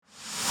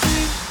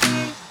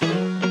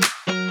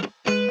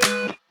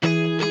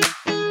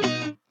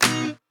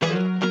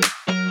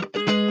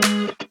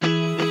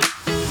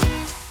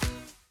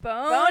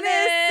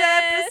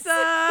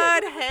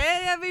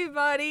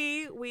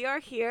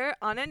here,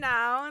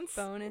 unannounced.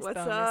 Bonus, What's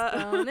bonus,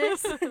 up?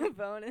 bonus,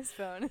 bonus,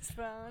 bonus,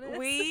 bonus.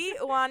 We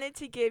wanted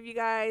to give you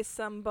guys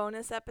some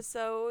bonus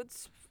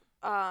episodes,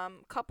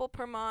 couple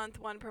per month,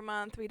 one per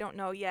month. We don't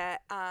know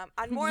yet. On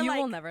more you like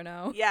will never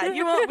know. yeah,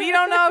 you won't. We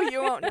don't know.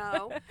 You won't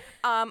know.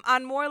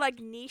 On more like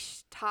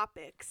niche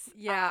topics.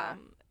 Yeah.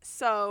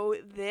 So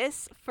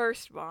this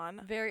first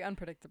one, Very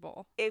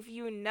unpredictable. if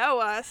you know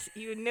us,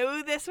 you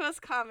knew this was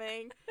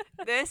coming.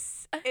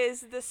 This is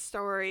the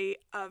story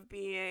of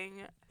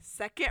being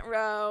second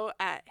row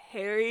at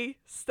Harry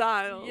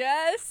Styles.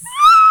 Yes.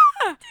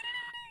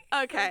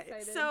 Okay,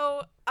 excited.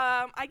 so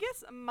I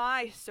guess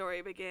my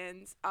story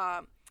begins.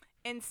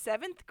 In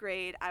 7th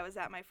grade, I was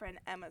at my friend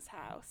Emma's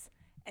house,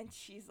 and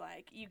she's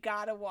like, "You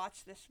gotta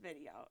watch this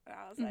video." And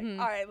I was like,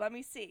 "All right, let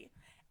me see."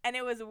 And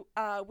it was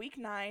week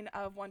 9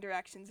 of One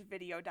Direction's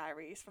video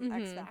diaries from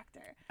X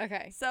Factor.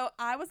 Okay. So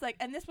I was like,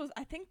 and this was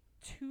I think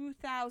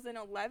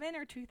 2011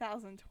 or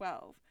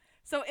 2012.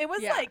 So it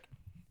was like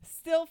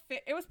still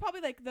fit. It was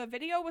probably like the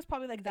video was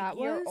probably like That a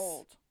year was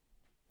old.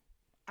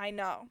 I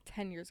know.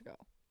 10 years ago.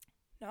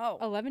 No.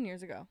 11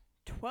 years ago.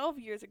 12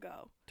 years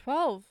ago.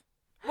 12.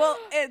 Well,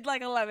 it's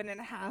like 11 and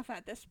a half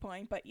at this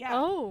point, but yeah.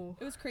 Oh.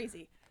 It was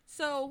crazy.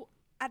 So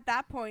at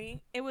that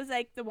point, it was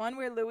like the one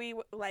where Louis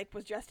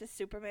was dressed as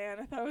Superman.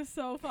 I thought it was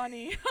so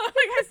funny. Like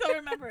I still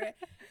remember it.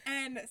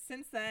 And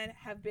since then,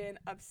 have been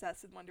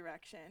obsessed with One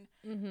Direction.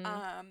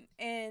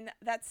 In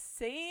that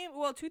same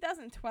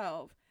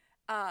 2012,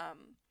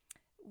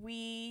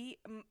 me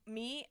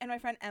and my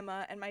friend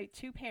Emma and my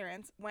 2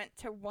 parents went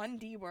to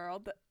 1D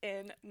World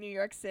in New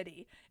York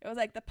City. It was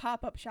like the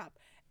pop-up shop.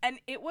 And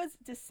it was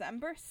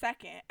December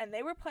 2nd, and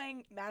they were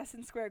playing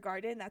Madison Square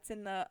Garden. That's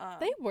in the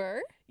They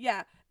were?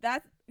 yeah,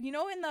 that in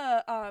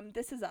the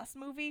This Is Us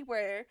movie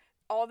where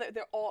all their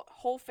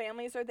whole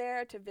families are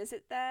there to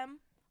visit them.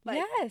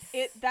 Like,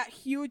 yes. That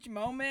huge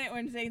moment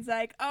when Zane's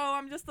like, "Oh,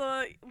 I'm just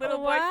a little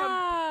boy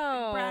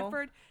from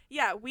Bradford."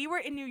 Yeah, we were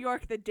in New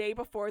York the day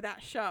before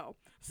that show.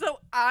 So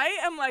I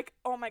am like,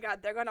 "Oh my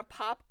God, they're gonna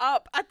pop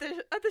up at the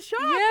shop!"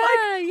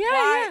 Yeah, like,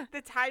 yeah.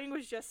 The timing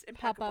was just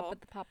impeccable. Pop up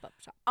at the pop-up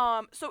shop.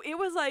 So it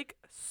was like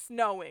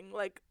snowing,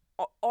 like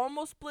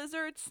almost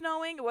blizzard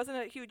snowing. It wasn't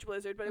a huge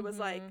blizzard, but it was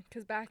like,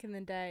 because back in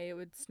the day it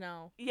would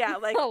snow. yeah,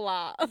 like a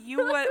lot. we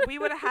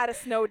would have had a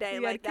snow day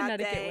We had like that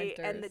Connecticut day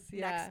and the winters,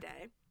 yeah. next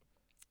day.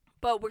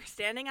 But we're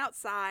standing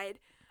outside.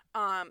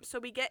 So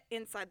we get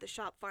inside the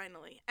shop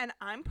finally, and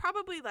I'm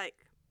probably like,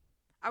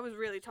 I was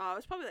really tall. I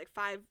was probably like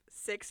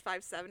 5'6",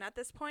 5'7" at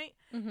this point.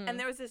 And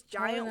there was this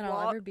giant Taller than wall.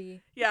 I'll ever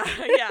be. Yeah,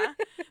 yeah.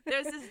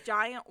 There's this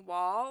giant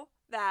wall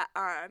that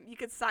you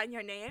could sign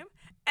your name,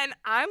 and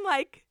I'm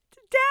like,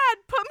 "Dad,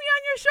 put me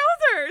on your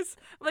shoulders."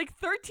 Like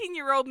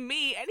 13-year-old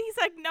me, and he's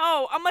like,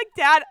 "No." I'm like,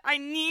 "Dad, I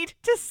need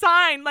to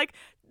sign." Like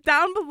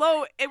down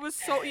below, it was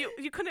so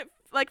you couldn't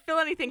like feel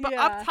anything, but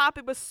up top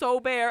it was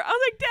so bare. I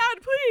was like,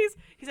 "Dad, please."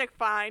 He's like,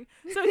 "Fine."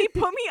 So he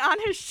put me on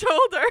his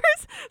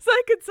shoulders so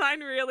I could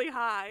sign really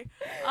high.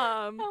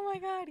 Oh my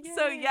God, yeah.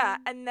 So yeah,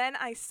 and then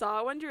I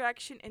saw One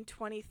Direction in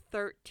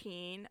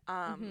 2013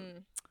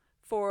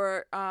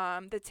 for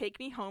the Take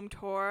Me Home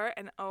tour,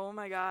 and oh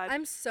my God.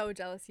 I'm so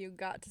jealous you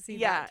got to see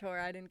that tour.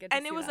 I didn't get to see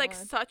that. And it was like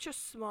such a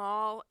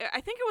small, I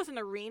think it was an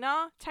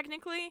arena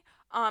technically.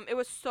 It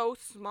was so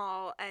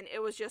small, and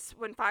it was just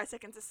when 5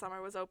 Seconds of Summer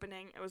was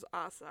opening. It was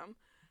awesome.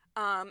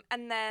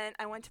 And then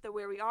I went to the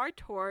Where We Are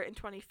tour in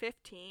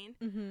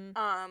 2015.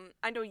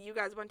 I know you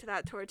guys went to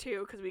that tour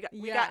too, because we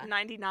got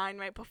 99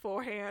 right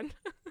beforehand.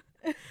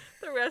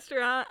 The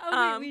restaurant.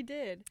 Oh, wait, we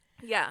did.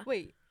 Yeah.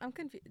 Wait, I'm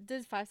confused.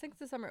 Did 5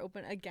 Seconds of Summer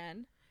open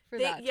again for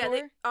that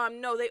tour?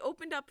 No, they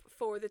opened up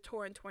for the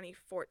tour in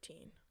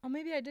 2014. Oh,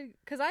 maybe I did,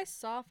 because I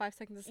saw 5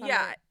 Seconds of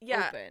Summer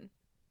open.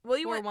 Well,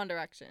 you for went One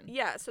Direction.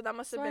 Yeah, so that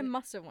must have so been. I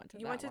must have went to.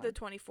 You went to the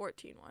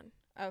 2014 one.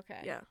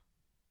 Okay. Yeah.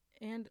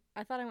 And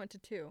I thought I went to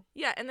 2.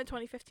 Yeah, and the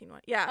 2015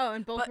 one. Yeah. Oh,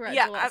 and both were at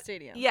Gillette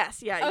Stadium.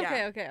 Yes.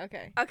 Yeah.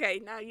 Okay. Okay,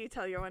 now you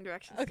tell your One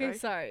Direction story. Okay,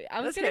 sorry. I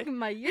was getting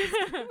my years.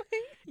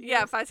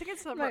 Yeah, 5 Seconds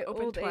of Summer My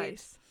opened old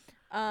twice.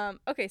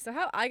 Okay, so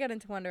how I got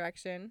into One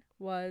Direction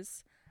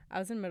was I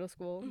was in middle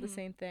school, the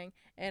same thing,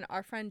 and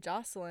our friend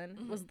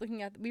Jocelyn was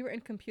looking at. We were in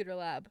computer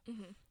lab,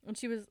 and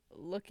she was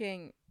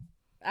looking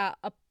at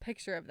a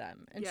picture of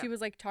them, and she was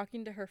like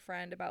talking to her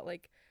friend about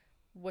like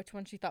which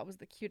one she thought was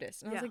the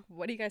cutest, and I was like,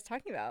 "What are you guys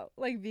talking about?"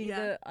 Like being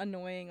the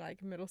annoying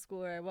like middle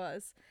schooler I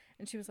was,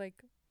 and she was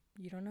like,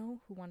 "You don't know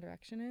who One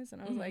Direction is?"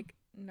 And I was like,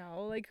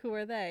 "No, like who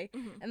are they?"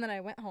 And then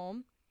I went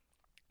home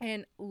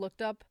and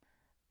looked up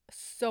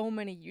so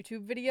many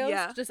YouTube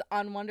videos just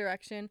on One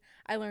Direction.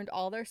 I learned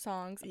all their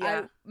songs.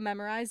 I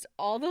memorized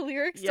all the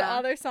lyrics to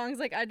all their songs.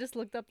 Like I just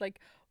looked up like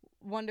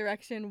One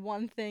Direction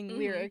One Thing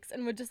lyrics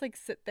and would just like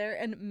sit there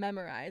and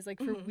memorize like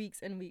for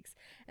weeks and weeks,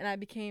 and I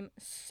became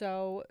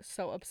so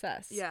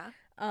obsessed.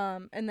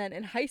 And then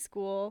in high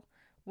school,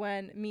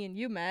 when me and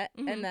you met,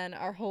 and then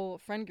our whole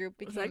friend group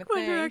became like, a One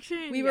thing,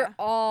 Direction. we were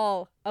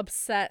all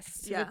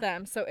obsessed with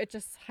them, so it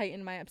just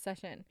heightened my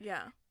obsession.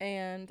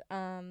 And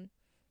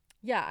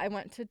I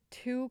went to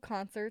 2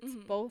 concerts,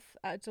 both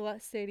at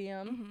Gillette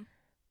Stadium,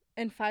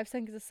 and 5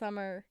 Seconds of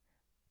Summer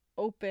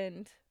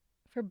opened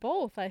for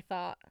both, I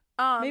thought.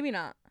 Maybe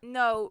not.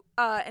 No,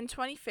 in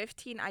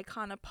 2015,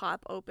 Icona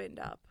Pop opened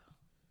up.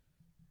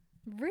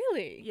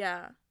 Really?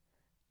 Yeah.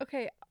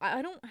 Okay,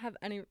 I don't have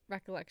any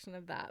recollection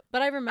of that.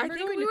 But I remember I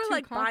think going we to were, two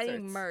like, concerts.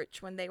 buying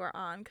merch when they were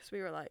on because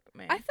we were like,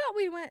 man. I thought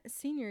we went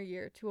senior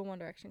year to a One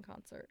Direction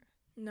concert.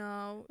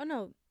 No. Oh,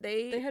 no.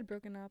 They had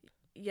broken up.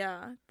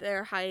 Yeah,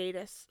 their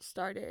hiatus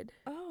started.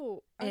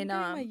 Oh, I'm in,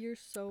 getting my years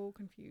so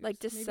confused. like,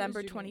 Maybe it was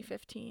December junior year.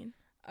 2015.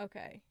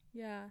 Okay,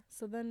 yeah.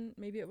 So then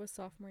maybe it was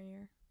sophomore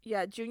year.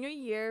 Yeah, junior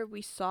year,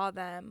 we saw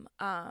them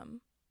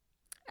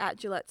at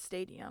Gillette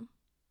Stadium.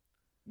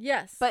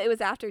 Yes. But it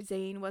was after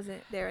Zayn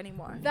wasn't there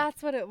anymore.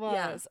 That's what it was.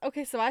 Yeah.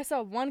 Okay, so I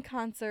saw one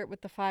concert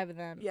with the 5 of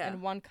them Yeah.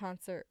 and one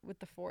concert with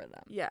the 4 of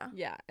them. Yeah.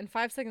 Yeah, and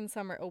 5 Seconds of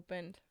Summer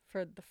opened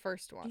for the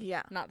first one.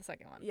 Yeah. Not the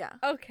second one. Yeah.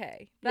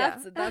 Okay. Yeah.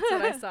 That's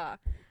what I saw.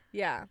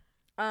 Yeah.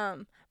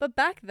 But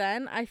back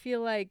then I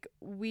feel like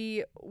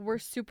we were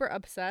super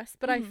obsessed,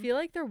 but I feel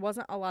like there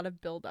wasn't a lot of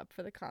build up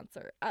for the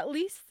concert. At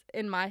least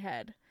in my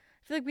head.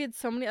 I feel like we had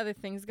so many other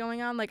things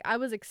going on. Like, I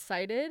was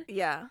excited.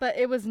 Yeah. But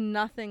it was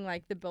nothing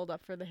like the build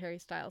up for the Harry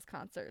Styles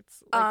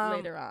concerts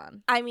later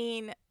on. I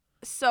mean,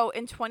 so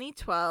in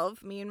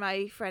 2012, me and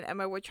my friend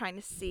Emma were trying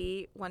to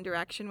see One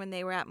Direction when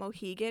they were at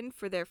Mohegan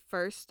for their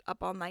first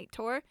Up All Night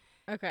tour.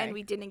 Okay. And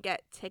we didn't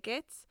get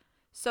tickets.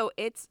 So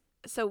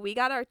we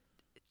got our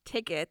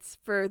tickets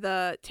for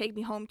the Take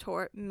Me Home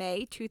tour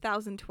May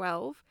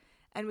 2012,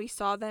 and we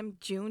saw them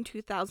June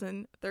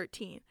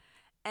 2013.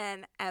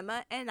 And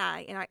Emma and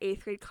I in our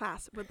 8th grade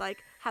class would,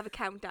 like, have a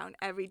countdown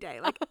every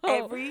day. Like,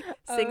 every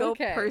single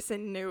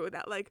person knew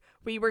that, like,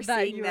 we were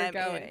seeing them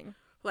in,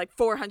 like,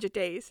 400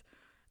 days,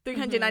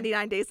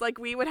 399 days. Like,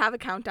 we would have a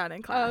countdown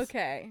in class.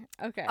 Okay.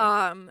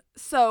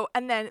 So,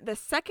 and then the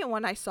second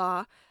one I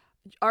saw,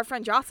 our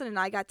friend Jocelyn and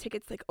I got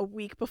tickets, like, a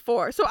week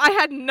before. So I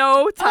had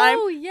no time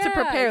to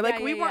prepare.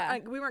 Like, we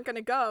weren't going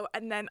to go.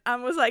 And then I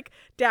was like,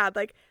 Dad,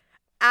 like,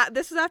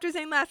 this was after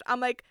Zayn left. I'm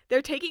like,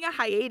 they're taking a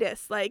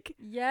hiatus. Like,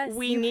 yes,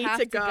 we need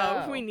to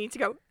go. We need to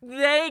go.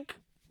 They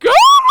go.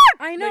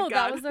 I know,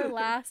 that was their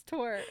last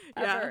tour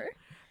ever.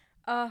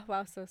 Oh,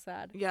 wow, so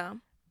sad. Yeah.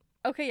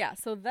 Okay, yeah.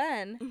 So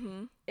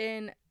then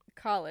in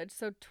college,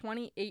 so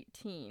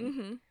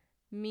 2018,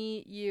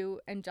 me,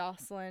 you, and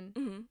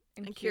Jocelyn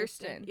and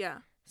Kirsten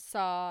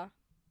saw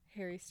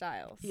Harry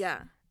Styles.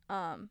 Yeah.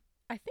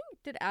 I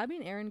think, did Abby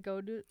and Aaron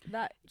go to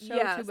that show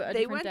too, but a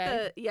they different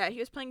went day? He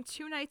was playing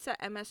 2 nights at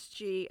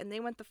MSG, and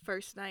they went the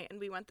first night, and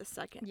we went the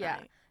second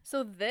night.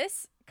 So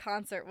this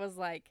concert was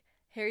like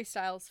Harry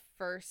Styles'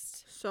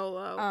 first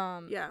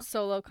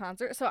solo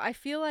concert. So I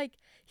feel like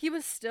he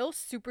was still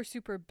super,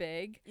 super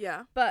big.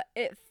 Yeah. But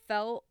it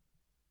felt,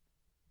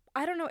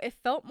 I don't know, it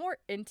felt more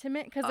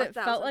intimate because it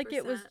felt like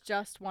it was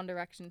just One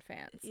Direction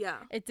fans. Yeah.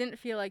 It didn't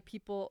feel like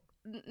people,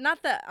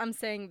 not that I'm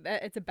saying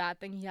that it's a bad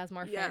thing he has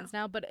more fans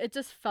now, but it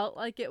just felt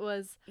like it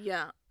was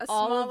a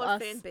all smaller of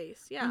us, fan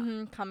base.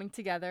 Yeah. Coming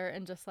together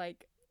and just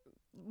like,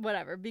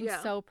 whatever, being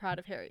so proud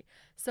of Harry.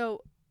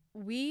 So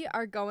we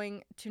are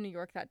going to New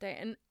York that day,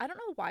 and I don't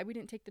know why we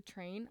didn't take the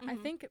train. I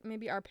think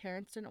maybe our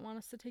parents didn't want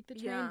us to take the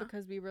train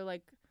because we were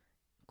like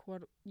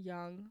quote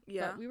young.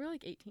 But we were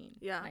like 18,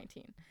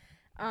 19.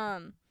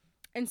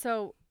 And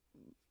so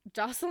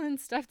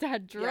Jocelyn's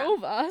stepdad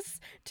drove us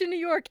to New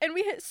York, and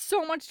we hit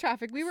so much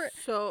traffic. We were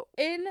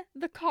in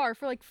the car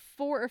for like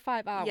 4 or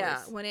 5 hours.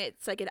 Yeah, when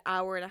it's like an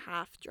hour and a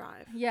half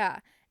drive. Yeah.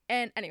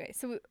 And anyway,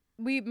 so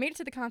we made it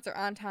to the concert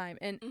on time,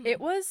 and it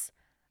was,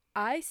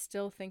 I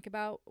still think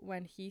about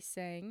when he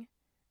sang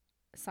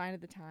Sign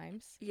of the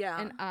Times.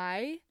 Yeah. And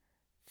I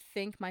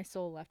think my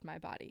soul left my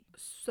body.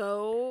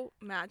 So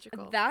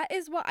magical. That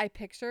is what I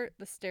picture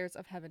the stairs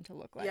of heaven to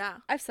look like. Yeah.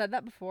 I've said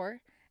that before,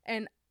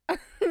 and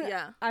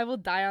I will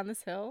die on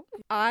this hill.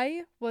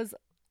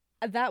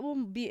 That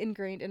will be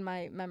ingrained in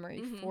my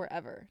memory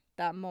forever.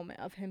 That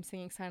moment of him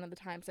singing Sign of the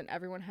Times, and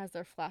everyone has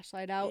their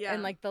flashlight out,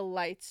 and like the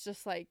lights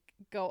just like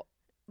go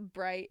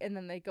bright, and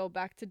then they go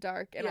back to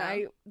dark, and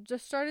I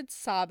just started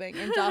sobbing,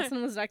 and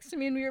Jocelyn was next to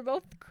me, and we were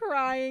both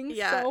crying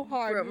so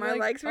hard. Bro, my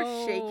legs were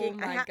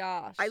shaking. Oh my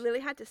gosh. I literally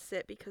had to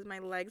sit because my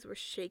legs were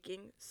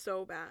shaking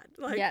so bad.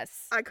 Like,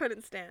 I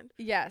couldn't stand.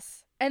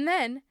 Yes. And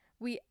then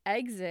we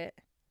exit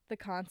the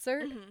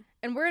concert,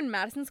 and we're in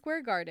Madison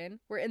Square Garden.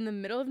 We're in the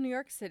middle of New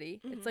York City.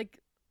 It's like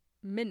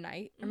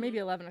midnight or maybe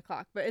 11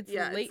 o'clock, but it's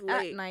late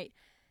at night,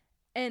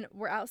 and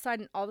we're outside,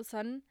 and all of a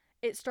sudden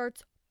it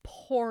starts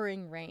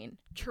pouring rain.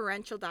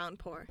 Torrential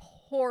downpour.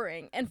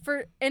 And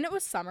it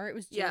was summer. It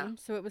was June,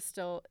 so it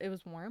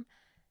was warm,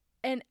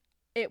 and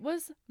it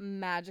was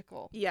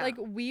magical. Yeah. Like,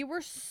 we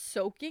were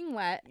soaking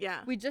wet.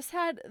 Yeah. We just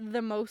had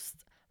the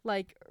most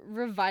like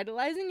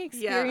revitalizing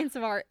experience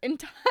of our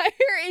entire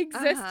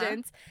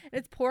existence. And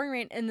it's pouring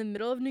rain in the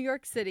middle of New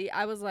York City.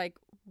 I was like,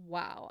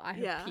 wow, I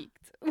have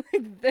peaked.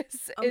 Like,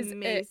 this is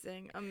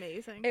amazing.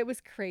 It was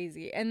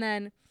crazy. And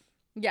then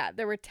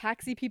there were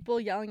taxi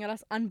people yelling at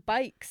us on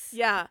bikes.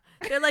 Yeah.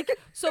 They're like,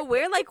 so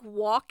we're like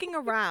walking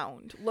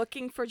around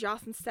looking for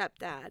Jocelyn's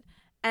stepdad,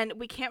 and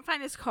we can't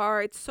find his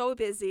car. It's so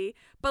busy.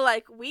 But,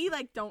 like, we,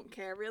 like, don't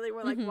care, really.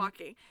 We're, like,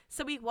 walking.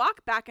 So we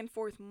walk back and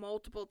forth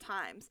multiple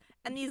times.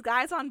 And these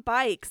guys on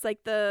bikes,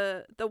 like,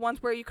 the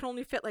ones where you can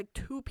only fit, like,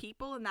 2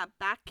 people in that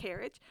back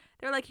carriage,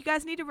 they're like, you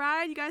guys need a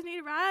ride? You guys need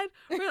a ride?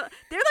 They're,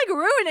 like,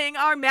 ruining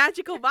our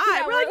magical vibe.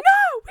 Yeah, we're like,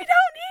 no, we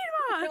don't need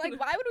one. We're like,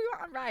 why would we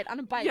want a ride on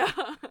a bike? Yeah.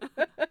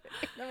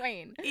 In the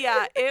rain.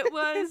 Yeah, it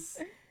was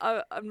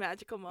a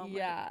magical moment.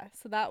 Yeah,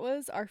 so that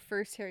was our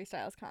first Harry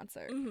Styles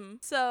concert.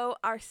 So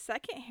our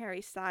second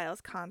Harry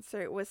Styles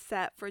concert was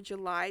set for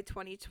July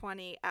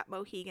 2020 at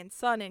Mohegan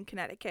Sun in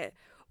Connecticut,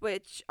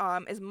 which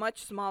is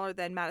much smaller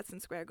than Madison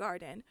Square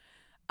Garden.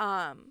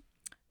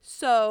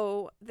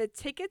 So the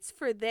tickets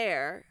for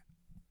there,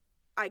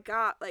 I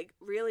got, like,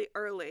 really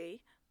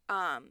early,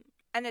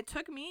 and it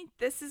took me,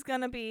 this is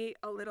gonna be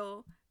a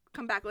little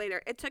come back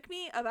later, it took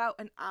me about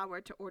an hour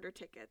to order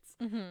tickets.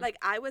 Like,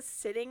 I was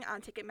sitting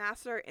on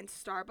Ticketmaster in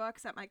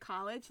Starbucks at my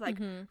college, like,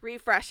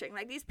 refreshing.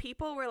 Like, these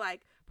people were,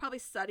 like, probably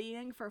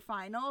studying for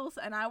finals,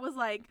 and I was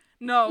like,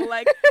 no,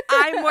 like,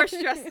 I'm more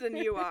stressed than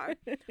you are.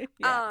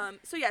 Yeah.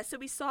 So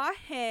we saw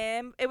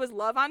him. It was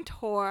Love on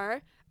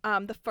Tour,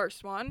 the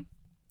first one.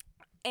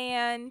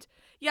 And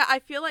yeah, I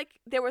feel like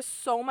there was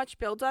so much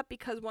buildup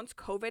because once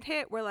COVID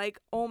hit, we're like,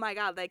 oh my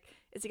God, like,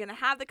 is he going to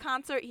have the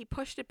concert? He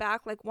pushed it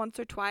back like once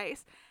or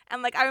twice.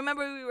 And, like, I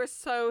remember we were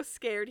so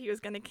scared he was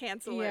going to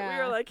cancel it. We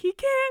were like, he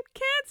can't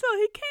cancel.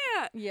 He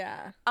can't.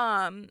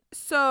 Yeah.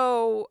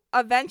 So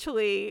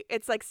eventually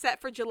it's, like,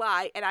 set for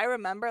July. And I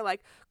remember,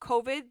 like,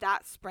 COVID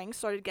that spring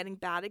started getting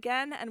bad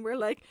again. And we're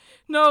like,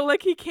 no,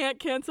 like, he can't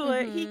cancel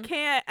it. He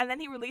can't. And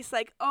then he released,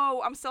 like,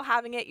 oh, I'm still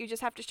having it. You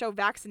just have to show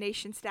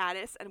vaccination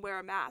status and wear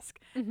a mask.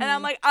 And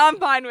I'm like, I'm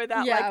fine with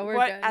that. Yeah, like, we're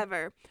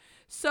whatever. Good.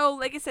 So,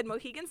 like I said,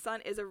 Mohegan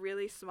Sun is a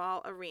really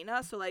small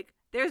arena. So, like,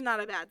 there's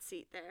not a bad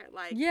seat there.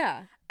 Like,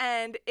 yeah.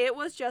 And it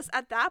was just,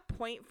 at that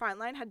point,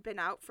 Frontline had been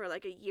out for,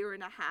 like, a year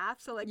and a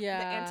half. So, like, the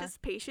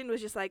anticipation was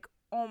just like,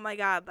 oh my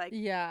God. Like,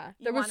 yeah.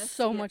 There was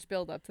so much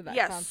build up to that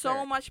concert. Yeah,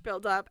 so much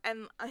build up.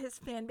 And his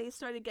fan base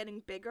started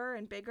getting bigger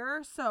and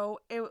bigger. So,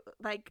 it,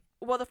 like,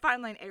 well, the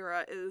Frontline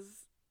era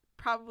is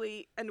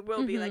probably and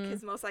will be, like,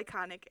 his most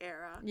iconic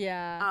era.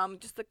 Yeah.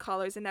 Just the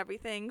colors and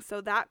everything. So,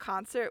 that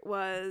concert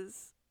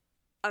was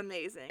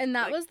amazing. And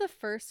that was the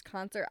first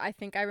concert I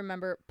think I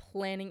remember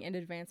planning in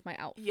advance my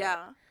outfit.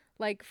 Yeah.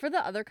 Like, for the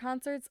other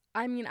concerts,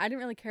 I mean, I didn't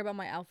really care about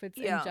my outfits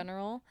in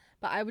general,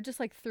 but I would just,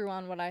 like, throw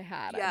on what I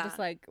had. Yeah. Just,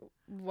 like,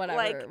 whatever.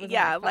 Like, was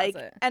yeah, in my like,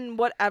 closet. and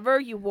whatever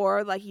you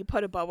wore, like, you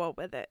put a boa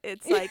with it.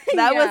 It's, like,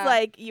 that was,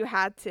 like, you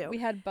had to. We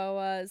had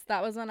boas.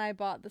 That was when I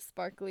bought the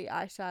sparkly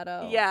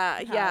eyeshadow.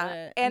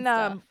 Yeah.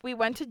 And we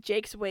went to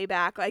Jake's way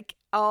back, like,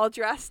 all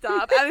dressed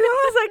up. Everyone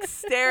was, like,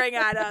 staring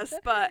at us,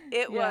 but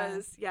it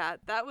was,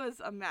 that was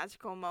a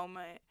magical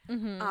moment.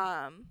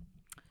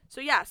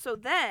 So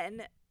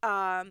then,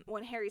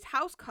 when Harry's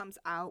House comes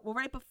out, well,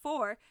 right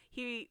before,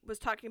 he was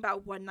talking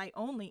about One Night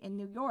Only in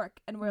New York,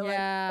 and we're like,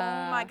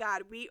 oh my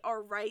God, we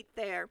are right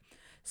there.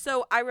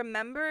 So I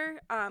remember,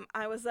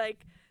 I was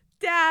like,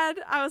 Dad,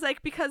 I was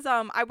like, because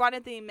I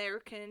wanted the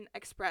American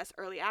Express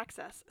early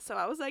access. So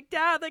I was like,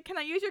 Dad, like, can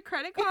I use your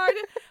credit card?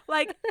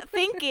 Like,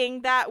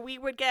 thinking that we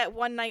would get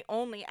One Night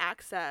Only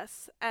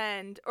access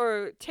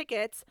or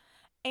tickets.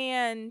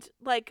 And,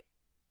 like,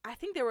 I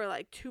think there were,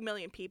 like, 2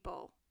 million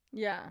people.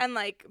 Yeah. And,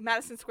 like,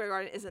 Madison Square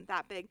Garden isn't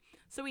that big.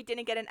 So we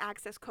didn't get an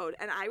access code.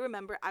 And I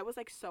remember I was,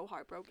 like, so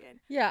heartbroken.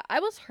 Yeah, I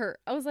was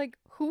hurt. I was like,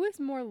 who is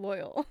more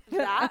loyal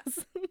than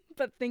us?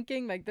 But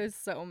thinking, like, there's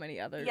so many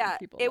other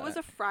people. Yeah, it was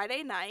a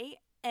Friday night.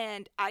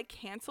 And I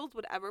canceled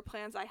whatever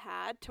plans I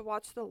had to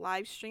watch the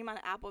live stream on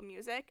Apple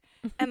Music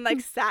and, like,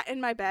 sat in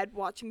my bed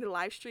watching the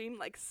live stream,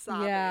 like,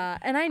 sobbing. Yeah,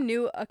 and I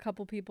knew a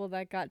couple people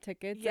that got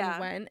tickets and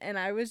went, and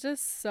I was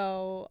just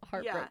so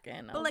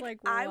heartbroken. Yeah. But, like,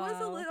 I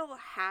was a little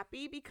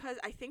happy because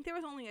I think there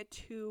was only a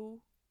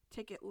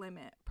 2-ticket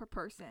limit per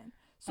person.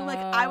 So, like,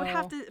 I would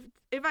have to,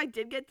 if I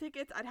did get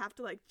tickets, I'd have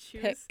to, like,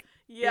 choose. Pick.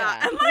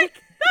 Yeah. And,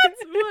 like,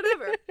 that's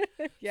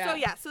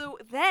whatever. So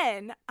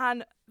then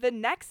on the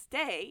next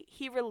day,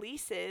 he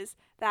releases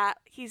that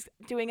he's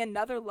doing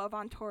another Love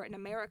on Tour in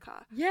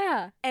America.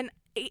 Yeah. And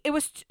it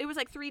was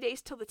like 3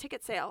 days till the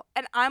ticket sale.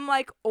 And I'm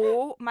like,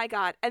 oh, my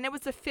God. And it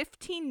was the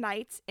 15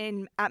 nights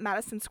at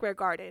Madison Square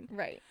Garden.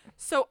 Right.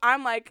 So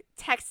I'm, like,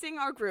 texting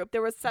our group.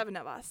 There was 7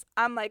 of us.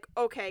 I'm like,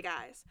 okay,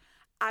 guys.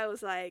 I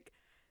was like,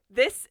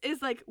 this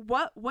is, like,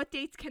 what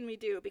dates can we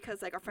do?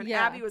 Because, like, our friend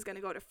Abby was going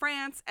to go to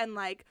France, and,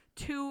 like,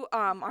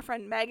 our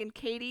friend Meg and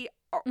Katie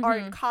are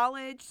in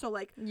college. So,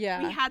 like, we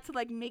had to,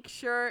 like, make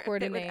sure it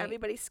fit with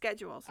everybody's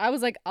schedules. I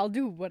was like, I'll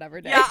do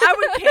whatever day. Yeah, I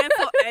would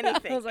cancel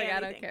anything. I was like,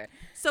 anything. I don't care.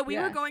 So we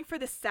were going for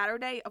the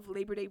Saturday of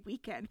Labor Day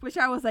weekend, which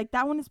I was like,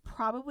 that one is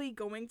probably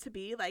going to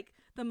be, like,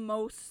 the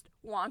most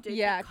wanted.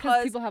 Yeah,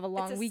 because people have a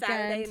long weekend. It's a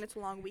Saturday and it's a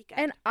long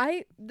weekend.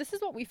 And this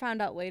is what we found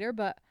out later,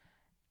 but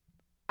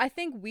I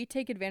think we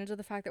take advantage of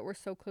the fact that we're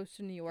so close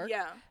to New York.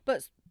 Yeah.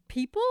 But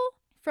people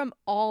from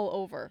all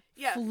over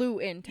flew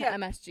into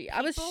MSG.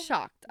 I was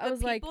shocked. I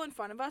was like, people in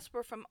front of us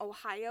were from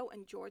Ohio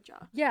and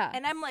Georgia. Yeah.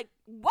 And I'm like,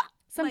 what?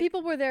 Some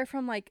people were there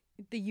from, like,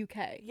 the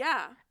UK.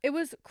 Yeah. It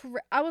was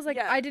I was like,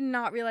 Yeah. I did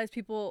not realize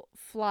people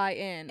fly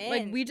in.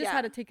 Like, we just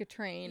had to take a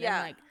train.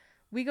 And, like,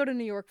 we go to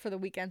New York for the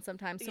weekend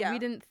sometimes. So we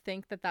didn't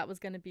think that was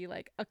going to be,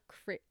 like, a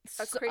crazy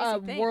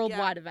thing,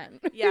 worldwide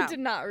event. Yeah. We did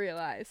not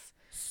realize.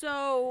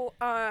 So,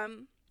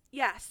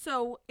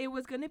 so it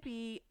was going to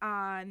be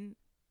on,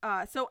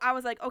 so I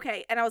was like,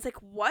 okay. And I was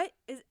like, what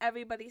is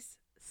everybody's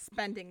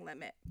spending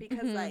limit?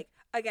 Because, like,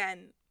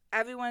 again,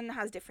 everyone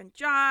has different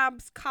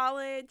jobs,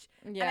 college.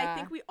 Yeah. And I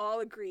think we all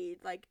agreed,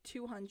 like,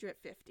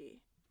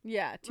 250.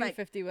 Yeah,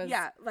 250 was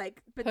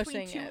like,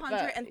 between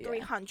 200 and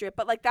 300. Yeah.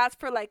 But, like, that's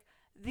for, like,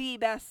 the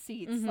best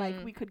seats,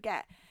 like, we could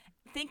get.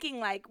 Thinking,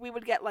 like, we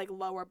would get, like,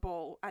 lower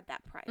bowl at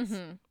that price.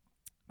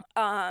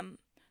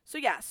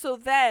 So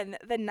then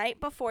the night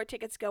before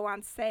tickets go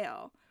on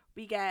sale,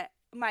 we get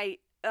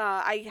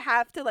I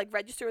have to, like,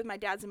 register with my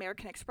dad's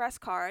American Express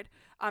card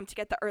to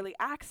get the early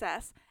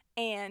access,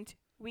 and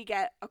we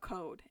get a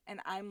code, and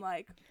I'm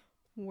like,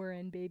 we're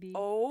in, baby.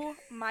 Oh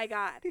my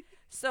God.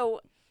 So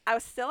I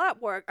was still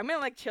at work. I'm gonna,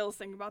 like, chills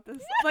thinking about this.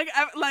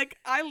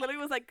 I literally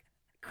was, like,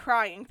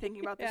 crying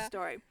thinking about this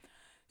story.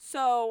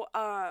 So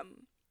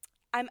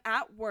I'm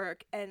at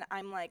work, and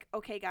I'm like,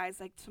 okay,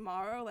 guys, like,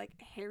 tomorrow, like,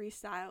 Harry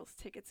Styles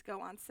tickets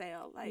go on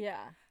sale. Like,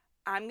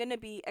 I'm going to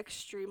be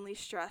extremely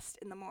stressed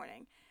in the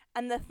morning.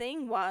 And the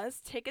thing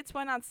was, tickets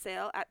went on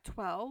sale at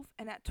 12,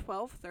 and at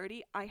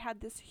 12:30, I had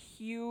this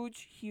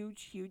huge,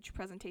 huge, huge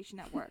presentation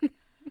at work.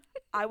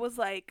 I was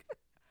like,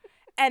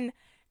 and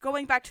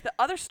going back to the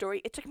other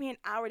story, it took me an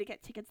hour to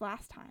get tickets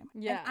last time.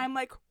 Yeah. And I'm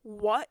like,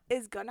 what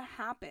is going to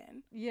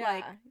happen? Yeah.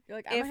 Like, you're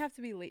like, I might have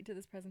to be late to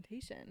this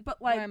presentation.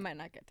 But, like, or I might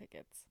not get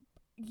tickets.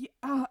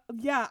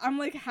 Yeah, I'm,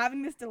 like,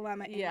 having this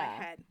dilemma in my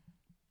head.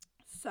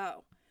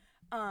 So,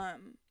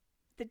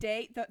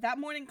 that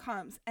morning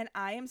comes, and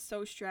I am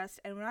so stressed,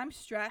 and when I'm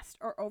stressed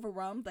or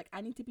overwhelmed, like,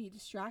 I need to be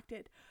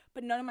distracted,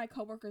 but none of my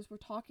coworkers were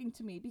talking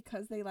to me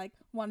because they, like,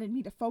 wanted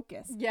me to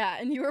focus. Yeah,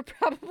 and you were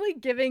probably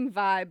giving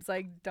vibes,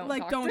 like,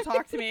 don't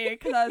talk to me,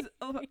 because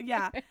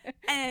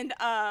and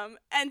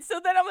so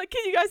then I'm like,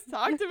 can you guys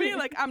talk to me?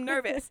 Like, I'm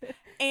nervous.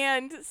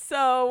 And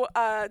so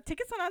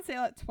tickets went on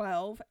sale at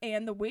 12,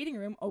 and the waiting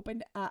room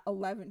opened at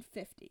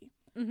 11:50.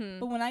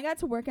 But when I got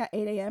to work at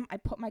 8 a.m., I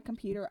put my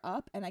computer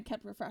up, and I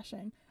kept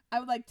refreshing. I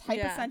would, like, type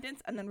a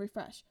sentence and then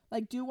refresh.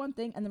 Like, do one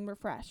thing and then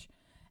refresh.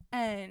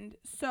 And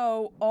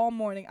so all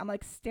morning, I'm,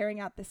 like, staring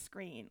at the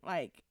screen.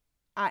 Like,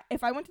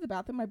 if I went to the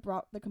bathroom, I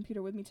brought the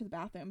computer with me to the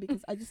bathroom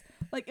because I just,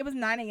 like, it was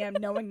 9 a.m.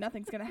 knowing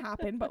nothing's going to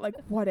happen. But, like,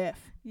 what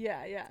if?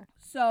 Yeah.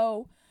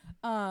 So,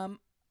 and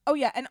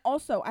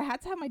also, I had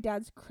to have my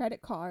dad's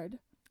credit card.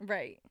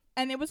 Right.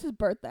 And it was his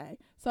birthday.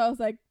 So I was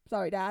like,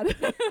 sorry, Dad.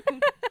 I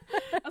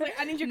was like,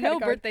 I need your credit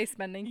card. No birthday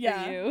spending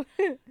for you.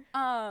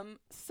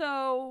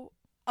 So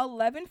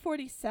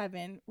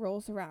 11:47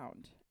 rolls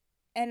around,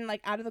 and, like,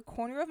 out of the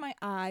corner of my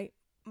eye,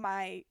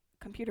 my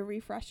computer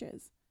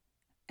refreshes,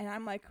 and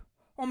I'm like,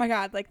 oh my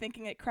God, like,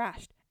 thinking it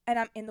crashed, and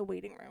I'm in the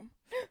waiting room.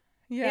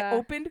 It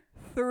opened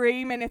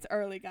 3 minutes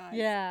early, guys.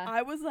 Yeah.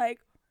 I was like,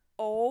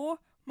 oh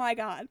my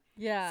God.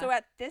 Yeah. So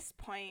at this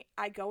point,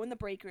 I go in the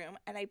break room,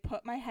 and I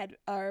put my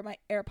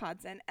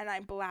AirPods in, and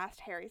I blast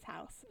Harry's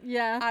House.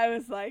 Yeah. I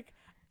was like,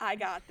 I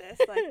got this.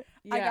 Like,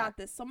 I got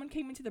this. Someone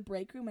came into the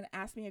break room and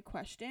asked me a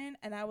question,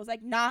 and I was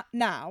like, not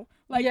now.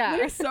 Like,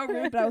 it was so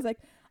rude, but I was like,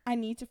 I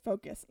need to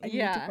focus. I need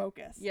to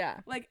focus. Yeah.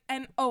 Like,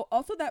 and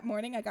also that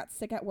morning I got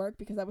sick at work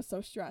because I was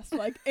so stressed.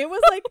 Like, it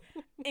was, like,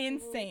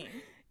 insane.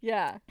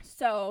 Yeah.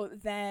 So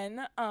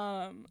then,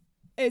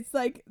 it's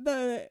like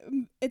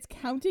it's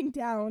counting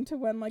down to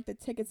when, like, the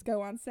tickets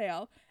go on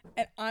sale,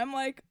 and I'm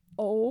like,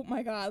 oh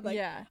my God. Like,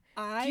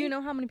 do you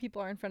know how many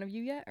people are in front of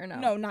you yet or no?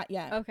 No, not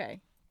yet.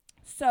 Okay.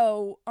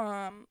 So,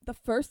 the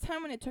first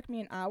time when it took me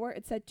an hour,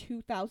 it said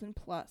 2,000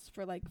 plus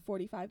for, like,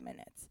 45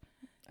 minutes.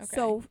 Okay.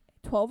 So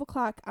 12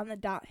 o'clock on the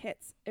dot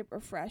hits, it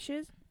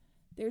refreshes.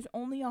 There's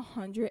only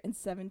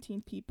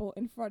 117 people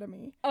in front of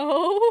me.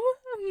 Oh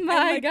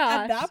my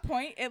gosh. At that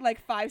point,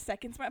 5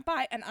 seconds went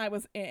by, and I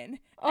was in.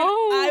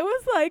 Oh. And I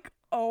was like,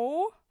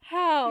 oh.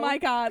 How? My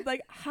God.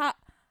 Like, how?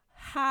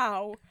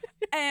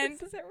 And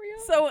is it real?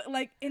 So,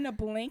 like, in a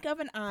blink of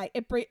an eye,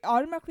 it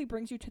automatically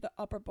brings you to the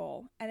upper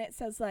bowl, and it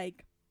says,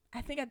 like,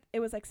 I think it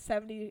was like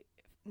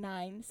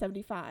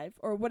 $79.75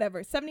 or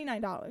whatever,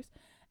 $79.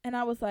 And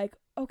I was like,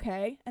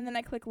 okay. And then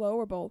I click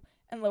lower bowl,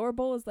 and lower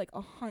bowl is like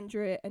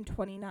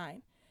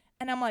 $129.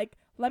 And I'm like,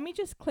 let me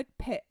just click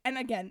pit. And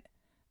again,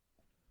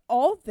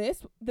 all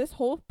this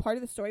whole part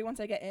of the story, once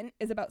I get in,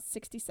 is about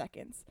 60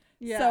 seconds.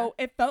 Yeah. So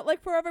it felt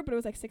like forever, but it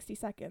was like 60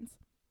 seconds.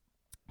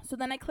 So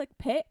then I click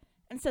pit,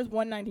 and it says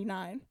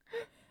 $199.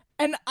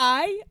 And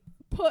I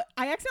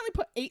accidentally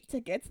put 8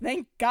 tickets,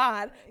 thank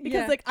God,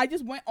 because like I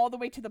just went all the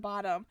way to the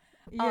bottom.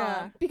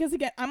 Yeah. Because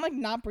again, I'm like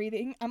not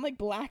breathing. I'm like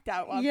blacked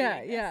out while doing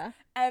this. Yeah.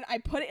 And I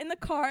put it in the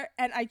cart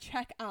and I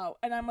check out,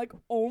 and I'm like,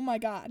 oh my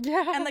God.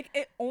 Yeah. And like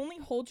it only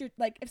holds your,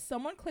 like, if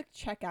someone clicked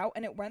check out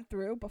and it went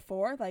through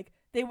before, like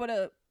they would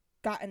have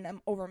gotten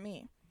them over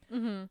me.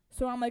 Mm-hmm.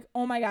 So I'm like,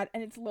 oh my God.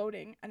 And it's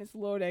loading and it's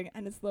loading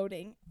and it's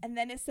loading. And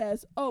then it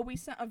says, oh, we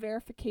sent a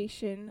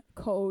verification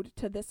code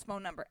to this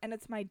phone number. And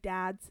it's my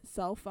dad's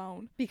cell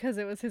phone. Because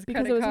it was his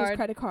Because credit it was card. his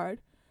credit card.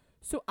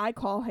 So I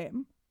call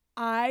him.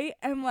 I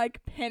am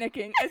like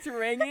panicking. It's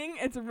ringing.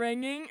 It's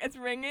ringing. It's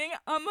ringing.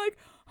 I'm like,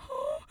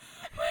 oh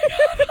my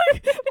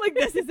God. Like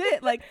this is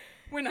it. Like,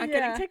 we're not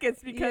getting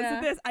tickets because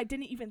of this. I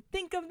didn't even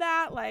think of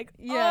that. Like,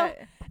 Yeah.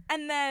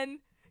 And then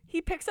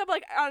he picks up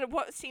like on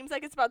what seems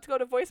like it's about to go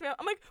to voicemail.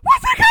 I'm like,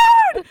 what's the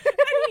code? And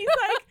he's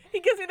like, he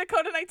gives me the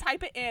code and I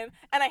type it in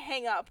and I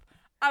hang up.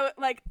 I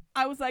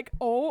was like,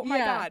 oh my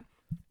God.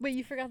 Wait,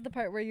 you forgot the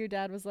part where your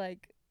dad was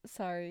like,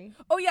 sorry.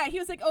 Oh yeah, he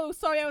was like, oh,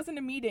 sorry, I was in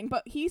a meeting.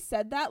 But he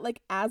said that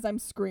like as I'm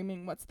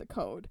screaming, what's the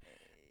code?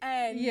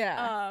 And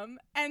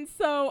and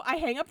so I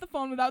hang up the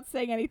phone without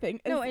saying anything.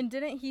 No, and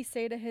didn't he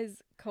say to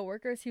his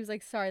coworkers, he was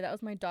like, sorry, that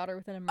was my daughter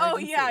with an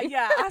emergency. Oh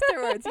yeah,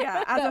 afterwards,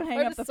 as I'm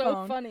hanging up the so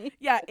phone. Funny.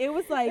 Yeah, it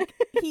was like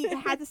he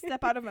had to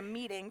step out of a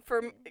meeting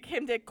for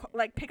him to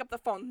like pick up the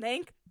phone.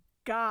 Thank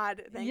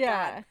God.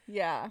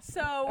 Yeah.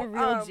 So a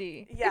real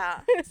G. Yeah.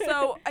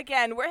 So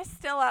again, we're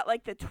still at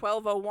like the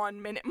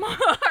 12:01 minute mark.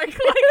 Like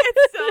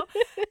it's still,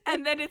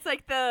 and then it's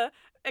like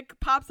it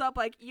pops up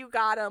like, you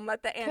got him,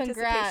 let the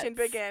anticipation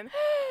begin.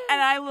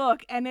 And I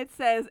look and it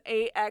says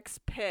AX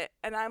Pit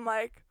and I'm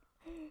like,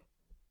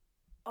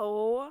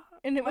 oh.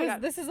 And it was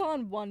God. This is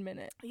on 1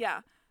 minute. Yeah.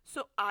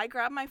 So I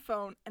grab my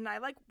phone and I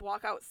like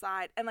walk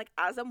outside and like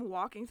as I'm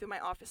walking through my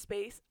office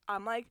space,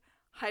 I'm like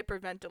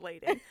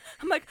hyperventilating.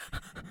 I'm like,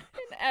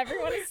 and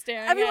everyone is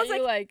staring everyone's at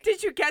you like,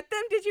 did you get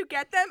them? Did you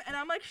get them? And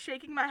I'm like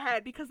shaking my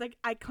head because like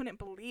I couldn't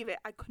believe it.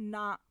 I could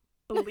not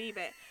believe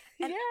it.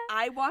 And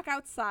I walk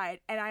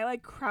outside and I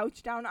like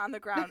crouch down on the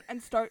ground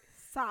and start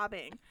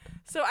sobbing.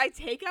 So I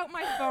take out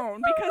my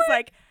phone because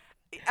like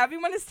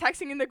everyone is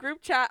texting in the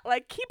group chat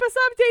like, keep us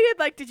updated.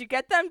 Like, did you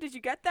get them? Did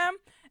you get them?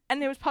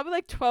 And it was probably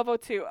like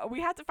 12:02.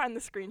 We had to find the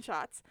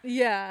screenshots.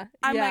 Yeah,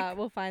 I'm like,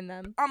 we'll find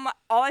them.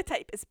 All I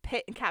type is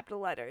Pit in capital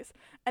letters.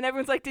 And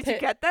everyone's like, did you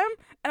get them?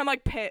 And I'm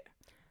like, Pit.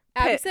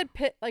 Abby said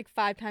Pit like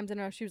 5 times in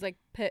a row. She was like,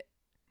 Pit,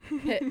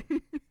 Pit,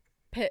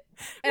 Pit.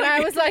 And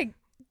I was like,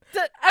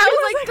 does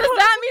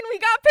that mean we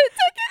got Pit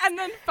tickets? And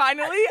then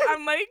finally,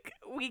 I'm like,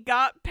 we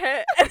got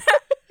Pit.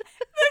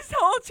 This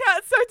whole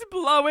chat starts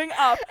blowing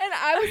up. And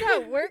I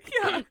was at work.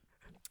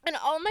 And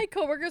all my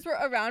coworkers were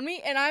around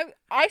me, and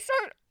I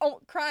start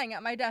crying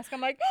at my desk. I'm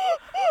like,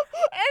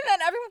 and then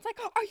everyone's like,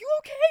 "Are you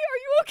okay? Are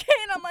you okay?"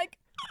 And I'm like,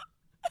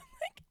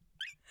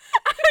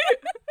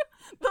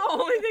 the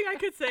only thing I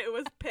could say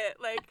was Pit.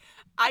 Like,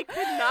 I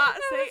could not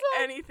say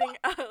anything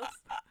else.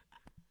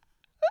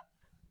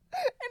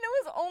 And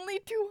it was only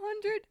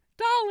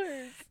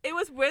 $200. It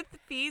was with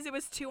fees. It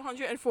was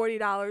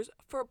 $240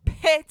 for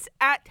Pit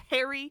at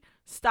Harry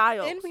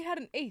Styles. And we had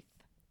an 8th.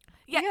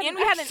 Yeah, we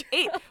had an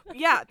 8.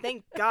 Yeah,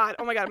 thank God.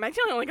 Oh my God,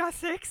 Magdalene only got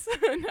 6.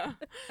 No.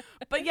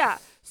 But yeah,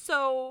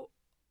 so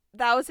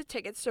that was a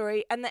ticket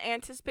story, and the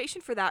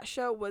anticipation for that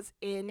show was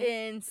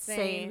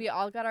insane. We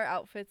all got our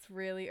outfits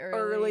really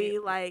early.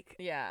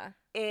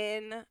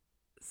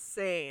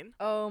 Insane.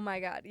 Oh my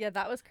God, yeah,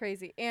 that was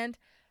crazy. And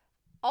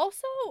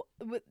also,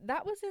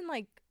 that was in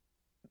like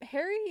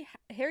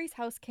Harry's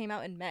house came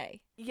out in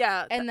May.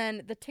 Yeah. And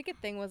then the ticket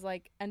thing was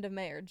like end of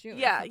May or June.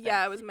 Yeah,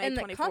 it was May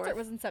 24th. And the concert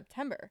was in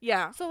September.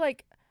 Yeah. So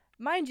like,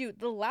 mind you,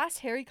 the last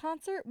Harry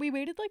concert, we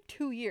waited like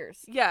 2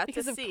 years. Yeah,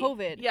 because of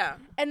COVID. Yeah.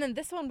 And then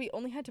this one, we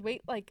only had to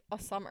wait like a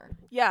summer.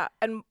 Yeah,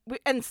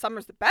 and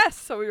summer's the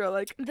best, so we were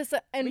like, we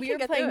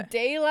were playing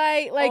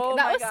Daylight. Like,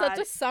 that was such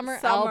a summer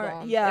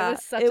album. Yeah. It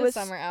was such a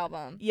summer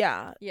album.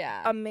 Yeah.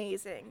 Yeah.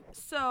 Amazing.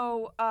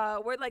 So,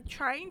 we're like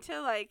trying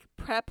to like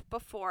prep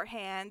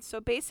beforehand. So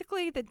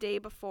basically the day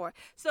before.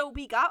 So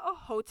we got a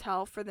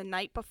hotel for the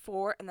night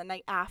before and the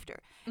night after.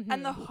 Mm-hmm.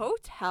 And the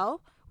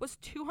hotel was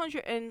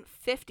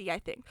 $250, I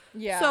think.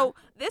 Yeah. So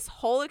this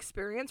whole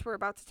experience we're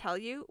about to tell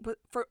you,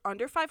 for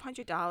under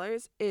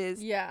 $500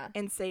 is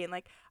insane.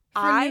 Like,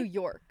 New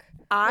York.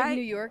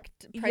 New York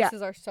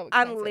prices are so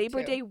expensive on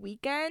Labor Day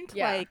weekend.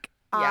 Yeah. Like,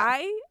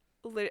 I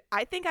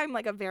think I'm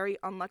like a very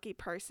unlucky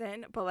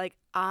person, but like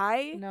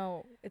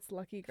no, it's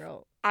lucky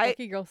girl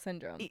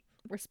syndrome.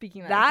 We're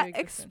speaking that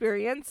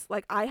experience.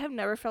 Like, I have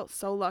never felt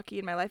so lucky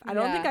in my life. I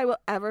don't think I will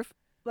ever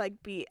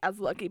like be as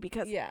lucky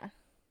because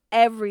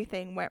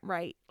everything went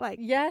right. Like,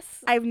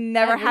 yes, I've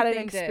never had an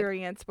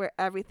experience where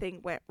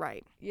everything went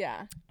right.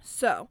 Yeah.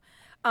 So,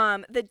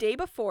 the day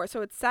before,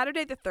 so it's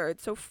Saturday the 3rd.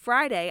 So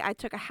Friday, I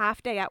took a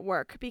half day at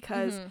work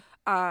because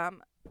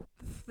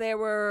there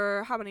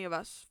were how many of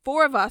us?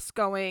 4 of us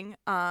going.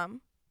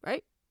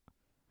 Right.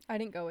 I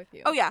didn't go with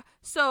you. Oh yeah.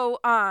 So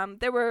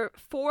there were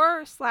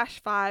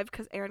 4/5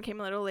 because Aaron came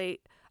a little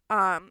late.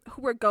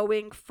 Who were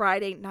going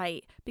Friday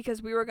night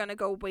because we were gonna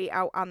go wait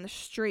out on the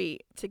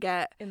street to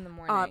get in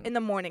the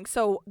morning.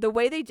 So the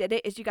way they did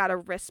it is you got a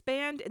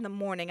wristband in the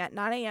morning at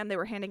 9 a.m. They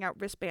were handing out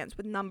wristbands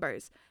with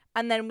numbers,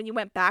 and then when you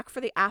went back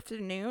for the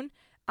afternoon,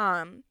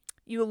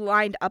 you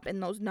lined up in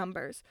those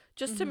numbers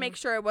just to make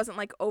sure it wasn't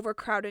like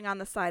overcrowding on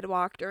the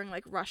sidewalk during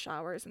like rush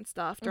hours and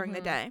stuff during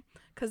the day,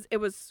 because it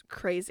was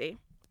crazy.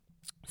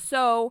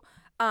 So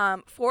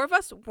 4 of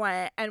us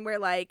went, and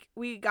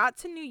we got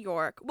to New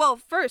York. Well,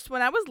 first,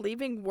 when I was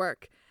leaving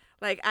work,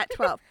 like at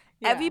 12,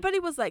 everybody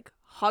was like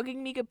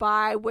hugging me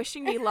goodbye,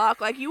 wishing me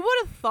luck. Like, you would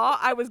have thought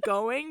I was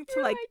going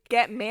to like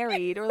get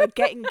married or like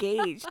get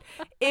engaged.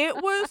 It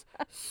was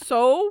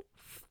so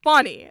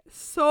funny.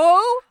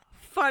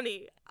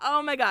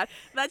 Oh my god,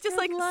 that just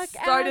Good like luck,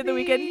 started the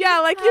Abby. weekend. Yeah,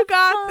 like, Have you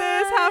got fun.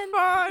 this, have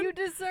fun. You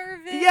deserve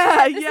it.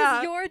 Yeah, this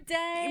is your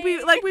day.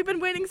 We've been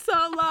waiting so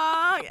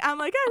long. I'm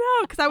like, I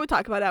know, because I would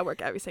talk about it at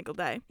work every single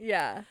day.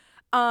 Yeah.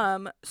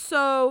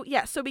 So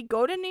we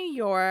go to New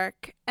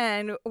York,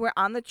 and we're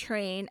on the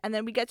train, and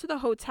then we get to the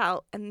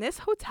hotel, and this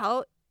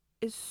hotel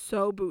is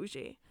so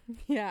bougie.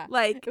 Yeah.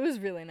 Like, it was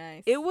really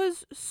nice. it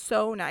was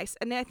so nice,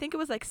 and I think it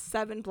was like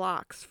 7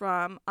 blocks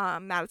from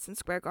Madison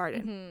Square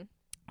Garden. Mm-hmm.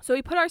 So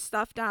we put our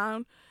stuff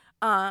down,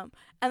 and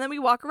then we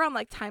walk around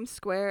like Times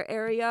Square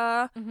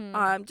area,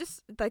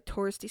 just like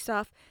touristy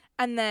stuff.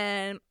 And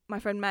then my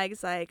friend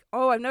Meg's like,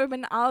 oh, I've never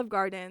been to Olive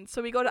Garden.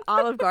 So we go to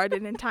Olive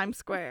Garden in Times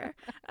Square,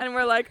 and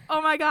we're like,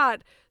 oh my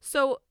God.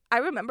 So I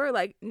remember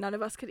like none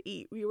of us could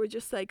eat. We were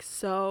just like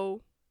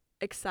so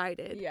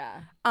excited.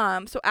 Yeah.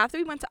 So after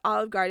we went to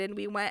Olive Garden,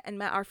 we went and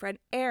met our friend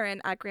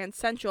Erin at Grand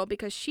Central,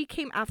 because she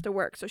came after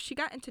work. So she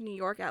got into New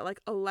York at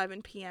like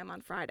 11 p.m. on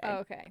Friday. Oh,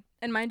 okay.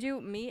 And mind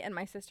you, me and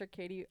my sister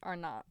Katie are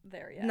not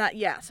there yet. Not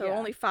yet. So Yeah.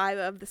 only 5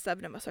 of the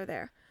 7 of us are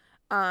there.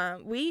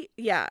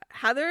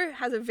 Heather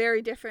has a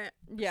very different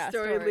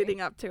story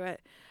leading up to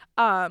it.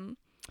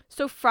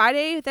 So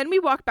Friday, then we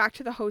walk back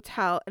to the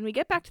hotel, and we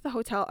get back to the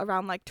hotel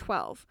around like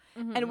 12.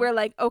 And we're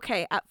like,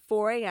 okay, at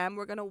 4 a.m.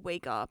 we're going to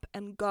wake up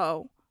and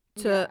go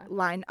to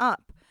line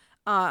up.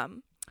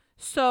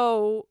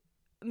 So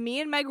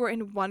me and Meg were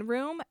in one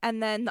room,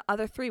 and then the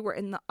other 3 were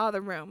in the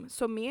other room.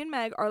 So me and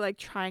Meg are like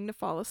trying to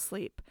fall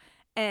asleep,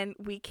 and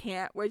we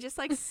can't. We're just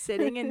like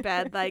sitting in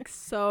bed, like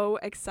so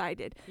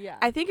excited. Yeah.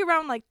 I think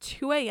around like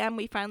 2 a.m.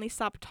 we finally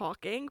stopped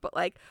talking, but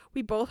like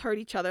we both heard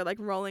each other like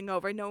rolling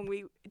over, knowing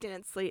we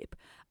didn't sleep.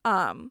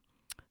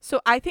 So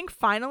I think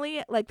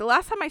finally, like the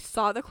last time I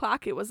saw the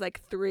clock, it was like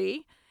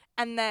 3.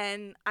 And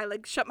then I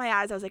like shut my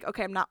eyes. I was like,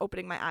 okay, I'm not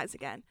opening my eyes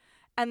again.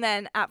 And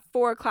then at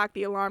 4 o'clock,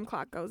 the alarm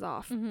clock goes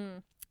off.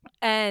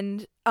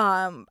 And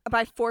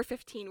by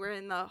 4:15, we're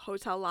in the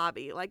hotel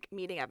lobby, like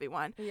meeting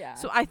everyone. Yeah.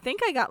 So I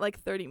think I got like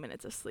 30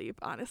 minutes of sleep,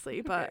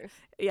 honestly. But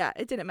yeah,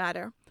 it didn't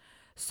matter.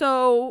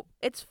 So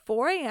it's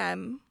 4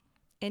 a.m.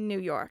 in New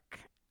York.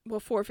 Well,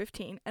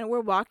 4:15, and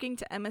we're walking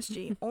to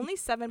MSG, only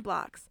 7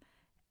 blocks.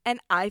 And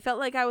I felt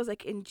like I was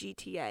like in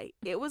GTA.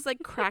 It was like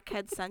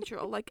crackhead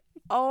central. Like,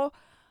 oh.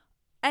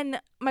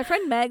 And my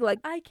friend Meg, like,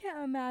 I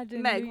can't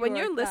imagine. Meg, New when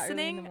York you're that early in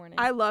the listening, morning.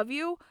 I love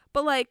you,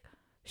 but like,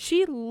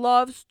 she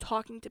loves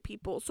talking to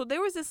people. So there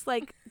was this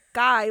like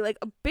guy, like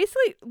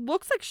basically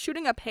looks like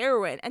shooting up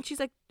heroin, and she's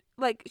like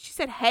she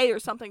said hey or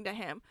something to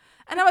him,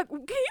 and I'm like, can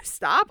you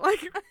stop?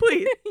 Like,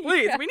 please,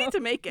 we need to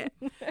make it.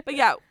 But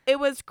yeah, it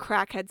was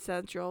crackhead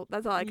central.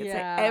 That's all I can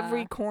say.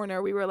 Every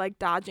corner we were like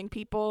dodging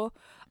people.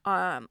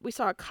 We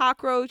saw a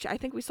cockroach. I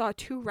think we saw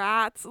 2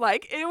 rats.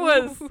 Like, it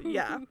was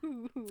yeah.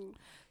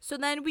 So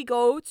then we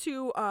go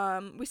to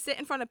we sit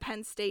in front of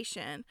Penn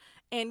Station,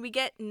 and we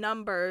get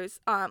numbers.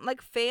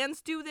 Like,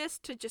 fans do this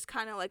to just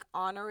kind of like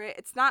honor it.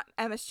 It's not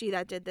MSG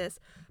that did this,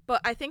 but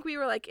I think we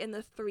were like in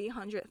the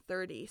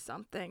 330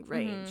 something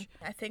range.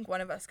 I think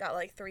one of us got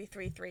like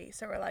 333.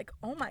 So we're like,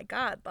 oh my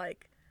God,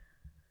 like,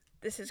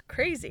 this is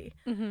crazy.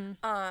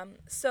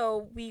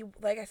 So we,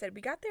 like I said,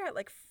 we got there at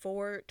like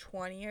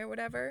 4:20 or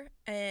whatever,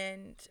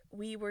 and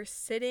we were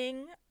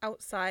sitting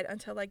outside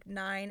until like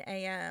 9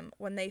 a.m.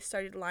 when they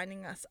started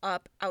lining us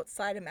up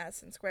outside of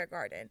Madison Square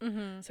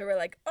Garden. So we're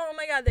like, oh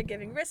my God, they're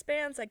giving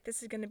wristbands. Like,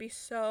 this is going to be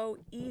so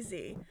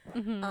easy.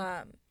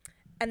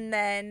 And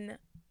then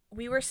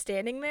we were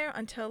standing there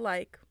until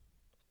like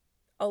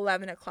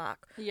 11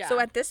 o'clock. Yeah. So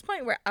at this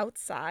point, we're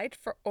outside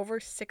for over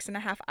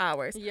 6.5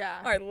 hours. Yeah.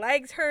 Our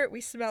legs hurt. We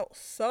smelled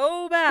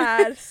so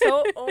bad.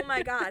 Oh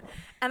my God.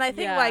 And I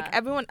think like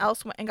everyone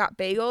else went and got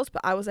bagels,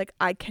 but I was like,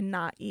 I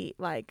cannot eat.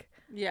 Like,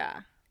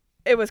 yeah.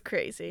 It was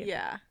crazy.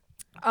 Yeah.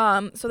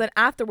 So then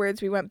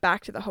afterwards, we went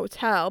back to the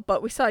hotel,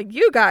 but we saw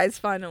you guys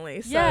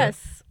finally. So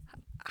Yes.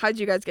 How'd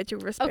you guys get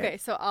your wristband? Okay,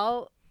 so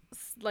I'll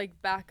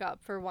like back up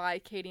for why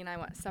Katie and I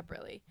went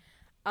separately.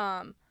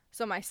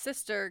 So my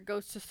sister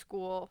goes to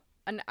school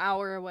an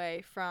hour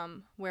away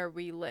from where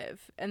we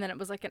live, and then it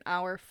was like an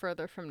hour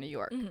further from New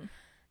York.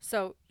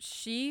 So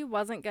she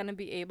wasn't going to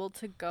be able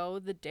to go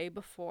the day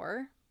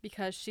before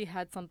because she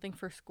had something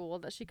for school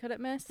that she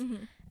couldn't miss.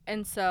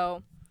 And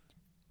so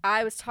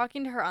I was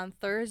talking to her on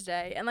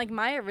Thursday, and like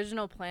my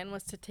original plan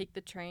was to take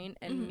the train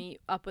and meet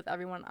up with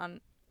everyone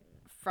on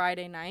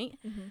Friday night.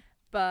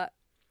 But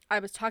I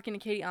was talking to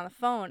Katie on the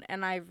phone,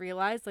 and I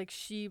realized like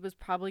she was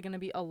probably going to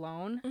be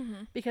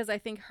alone because I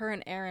think her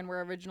and Erin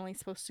were originally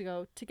supposed to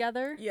go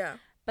together. Yeah.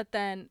 But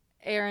then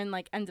Erin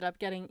like ended up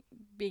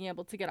being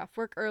able to get off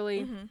work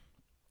early.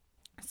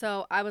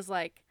 So I was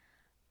like,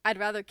 I'd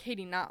rather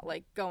Katie not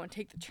like go and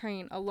take the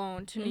train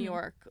alone to New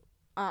York.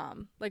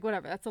 Like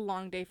whatever, that's a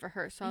long day for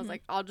her. So I was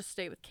like, I'll just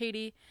stay with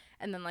Katie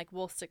and then like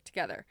we'll stick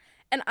together.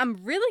 And I'm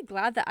really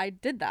glad that I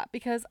did that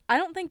because I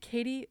don't think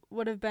Katie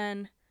would have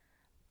been,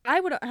 I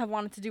wouldn't have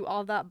wanted to do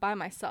all that by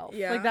myself.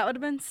 Yeah. Like that would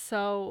have been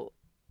so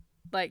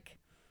like,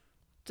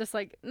 just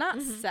like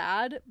not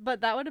sad,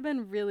 but that would have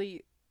been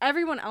really,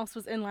 everyone else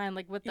was in line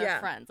like with their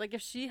friends. Like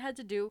if she had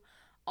to do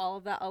all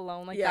of that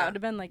alone, like that would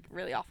have been like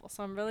really awful.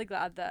 So I'm really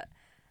glad that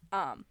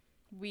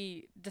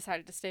we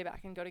decided to stay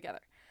back and go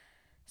together.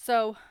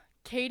 So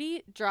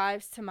Katie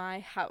drives to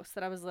my house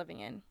that I was living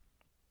in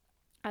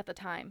at the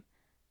time.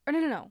 Or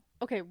no.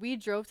 Okay, we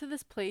drove to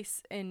this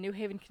place in New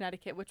Haven,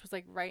 Connecticut, which was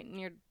like right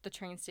near the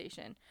train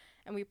station.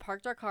 And we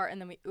parked our car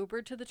and then we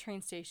Ubered to the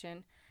train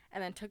station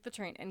and then took the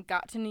train and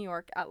got to New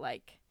York at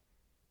like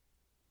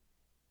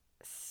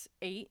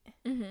 8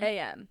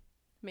 a.m.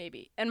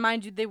 maybe. And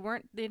mind you, they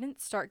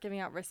didn't start giving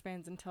out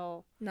wristbands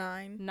until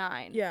 9.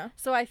 Yeah.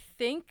 So I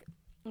think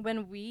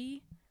when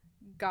we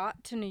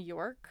got to New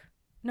York,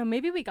 no,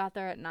 maybe we got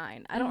there at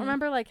 9. I don't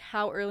remember like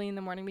how early in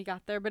the morning we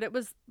got there, but it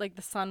was like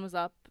the sun was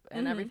up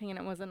and everything and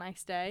it was a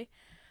nice day.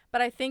 But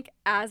I think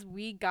as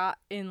we got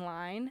in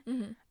line,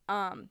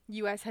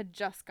 you guys had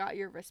just got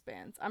your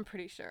wristbands. I'm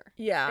pretty sure.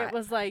 Yeah. It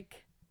was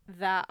like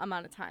that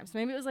amount of time. So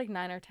maybe it was like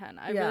 9 or 10.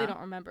 I really don't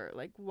remember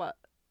like what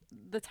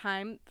the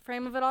time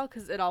frame of it all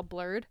because it all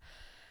blurred.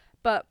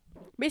 But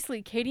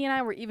basically, Katie and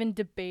I were even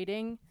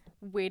debating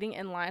waiting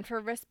in line for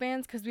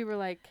wristbands because we were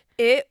like,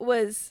 it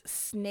was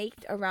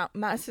snaked around.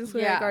 Madison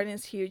Square Garden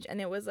is huge,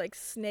 and it was like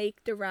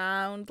snaked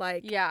around.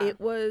 Like, it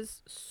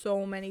was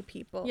so many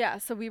people. Yeah,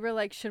 so we were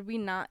like, should we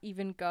not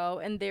even go?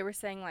 And they were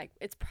saying like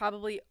it's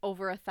probably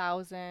over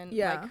 1,000.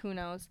 Like who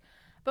knows?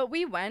 But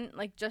we went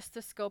like just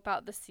to scope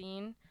out the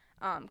scene,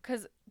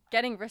 because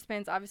getting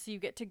wristbands, obviously you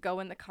get to go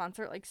in the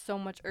concert like so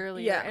much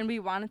earlier, and we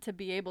wanted to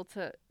be able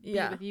to be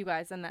with you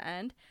guys in the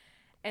end.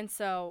 And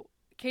so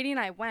Katie and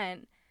I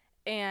went,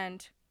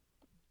 and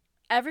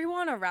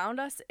everyone around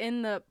us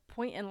in the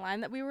point in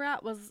line that we were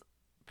at was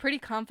pretty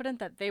confident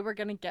that they were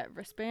going to get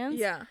wristbands.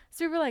 Yeah.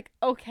 So we were like,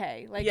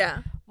 okay, like,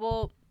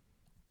 we'll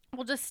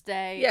just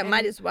stay. Yeah,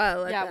 might as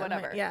well.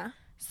 Whatever.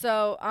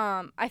 So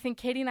I think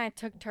Katie and I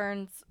took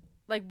turns,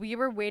 like, we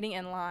were waiting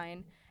in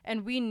line,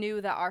 and we knew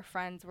that our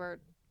friends were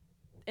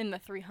in the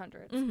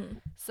 300s.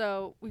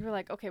 So we were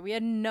like, okay, we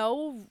had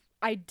no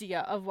idea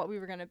of what we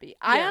were gonna be.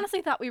 I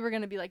honestly thought we were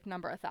gonna be like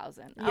number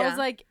 1,000. I was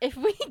like, if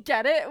we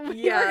get it,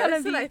 we were gonna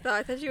that's be what I thought.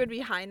 I thought you would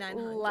be high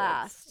 900s.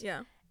 Last.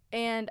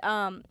 And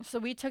so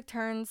we took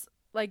turns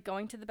like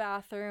going to the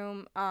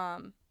bathroom,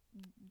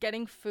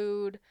 getting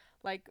food.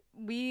 Like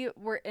we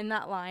were in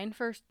that line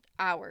for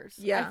hours.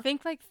 I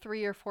think like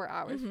 3 or 4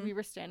 hours we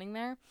were standing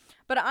there.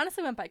 But it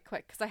honestly went by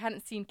quick because I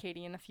hadn't seen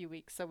Katie in a few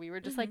weeks, so we were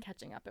just like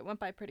catching up. It went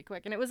by pretty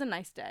quick, and it was a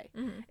nice day.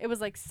 It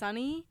was like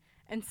sunny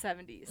and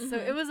 70s, so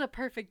it was a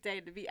perfect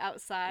day to be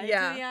outside,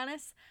 to be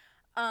honest.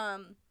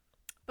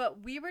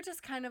 But we were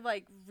just kind of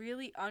like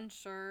really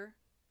unsure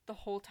the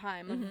whole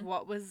time of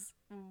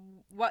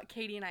what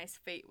Katie and I's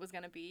fate was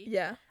gonna be.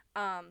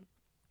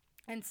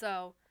 And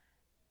so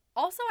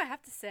also I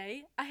have to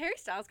say, a Harry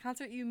Styles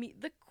concert, you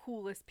meet the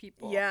coolest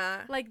people.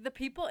 Like the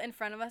people in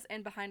front of us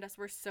and behind us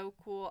were so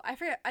cool.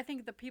 I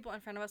think the people in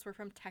front of us were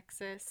from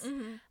Texas.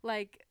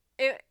 Like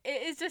it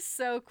is just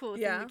so cool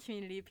seeing the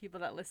community of people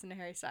that listen to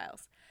Harry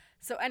Styles.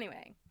 So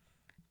anyway,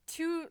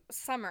 to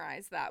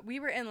summarize that, we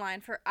were in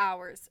line for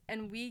hours,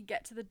 and we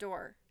get to the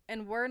door,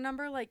 and we're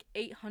number like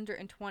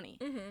 820.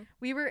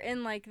 We were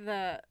in like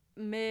the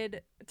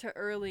mid to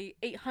early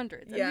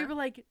 800s, and we were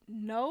like,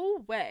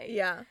 no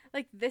way.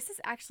 Like this is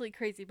actually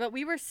crazy. But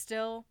we were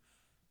still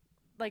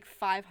like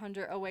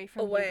 500 away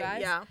from you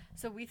guys.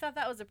 So we thought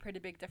that was a pretty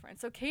big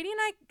difference. So Katie and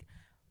I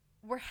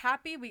were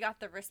happy we got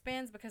the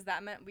wristbands because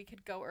that meant we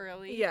could go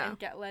early and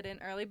get let in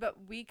early, but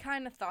we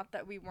kind of thought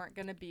that we weren't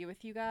going to be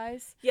with you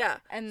guys.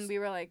 And we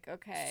were like,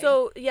 okay.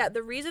 So,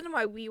 the reason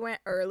why we went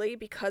early,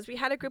 because we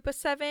had a group of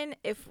 7,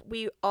 if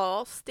we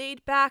all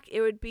stayed back, it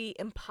would be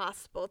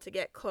impossible to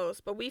get close.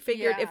 But we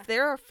figured if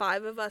there are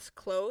 5 of us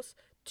close,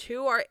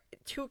 2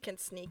 can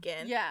sneak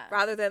in.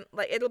 Rather than,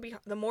 like, it'll be,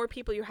 the more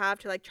people you have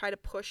to, like, try to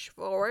push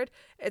forward,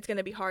 it's going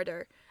to be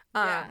harder.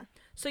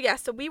 So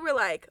we were,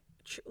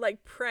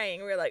 like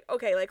praying. We were like,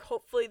 okay, like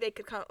hopefully they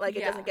could come, like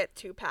it doesn't get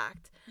too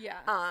packed.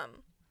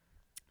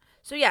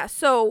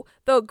 So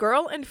the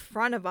girl in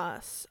front of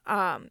us,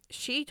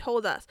 she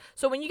told us,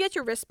 so when you get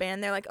your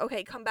wristband, they're like,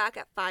 okay, come back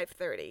at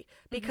 5:30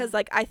 because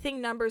like I think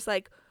numbers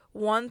like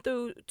 1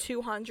 through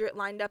 200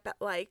 lined up at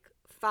like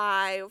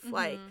 5.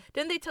 Like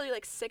didn't they tell you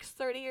like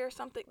 6:30 or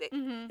something?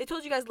 They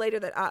told you guys later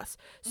than us.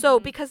 So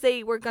because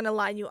they were gonna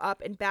line you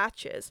up in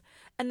batches,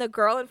 and the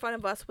girl in front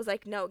of us was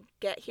like, no,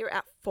 get here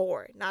at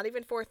 4, not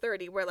even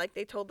 4:30, where like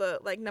they told the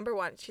like number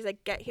 1, she's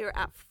like, get here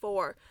at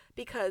 4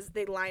 because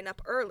they line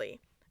up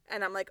early.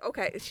 And I'm like,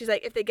 okay. She's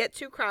like, if they get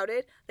too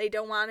crowded, they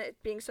don't want it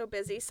being so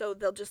busy, so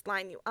they'll just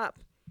line you up.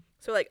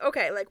 So like,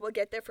 okay, like we'll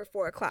get there for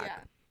 4 o'clock.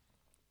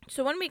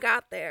 So when we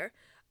got there,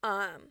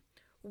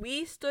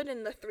 we stood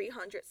in the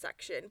 300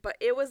 section, but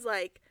it was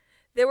like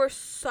there were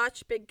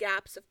such big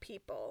gaps of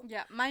people.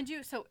 Yeah, mind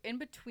you, so in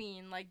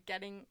between, like,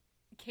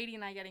 Katie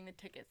and I getting the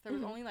tickets, there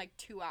was only, like,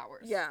 2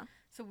 hours. Yeah.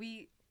 So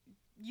you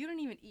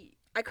didn't even eat.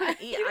 I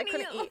couldn't eat. I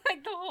couldn't eat.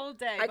 Like, the whole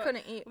day. I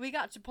couldn't eat. We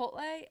got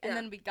Chipotle, and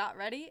then we got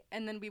ready,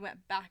 and then we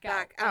went back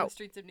out on the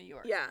streets of New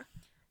York. Yeah.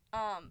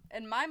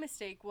 And my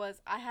mistake was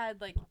I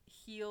had, like,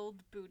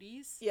 heeled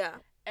booties. Yeah.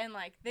 And,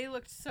 like, they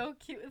looked so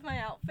cute with my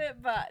outfit,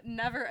 but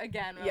never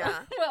again will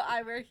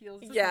I wear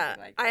heels. Yeah.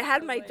 Like I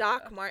had my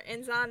Doc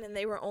Martens on, and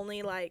they were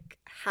only, like,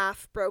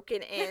 half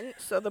broken in,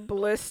 so the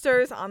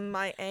blisters on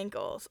my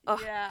ankles.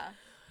 Ugh. Yeah.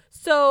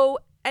 So,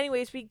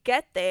 anyways, we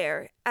get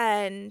there,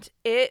 and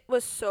it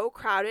was so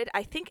crowded.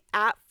 I think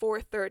at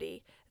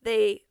 4:30,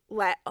 they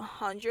let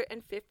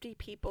 150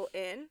 people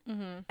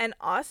in, and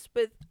us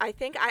with, I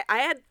think, I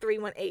had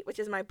 318, which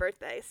is my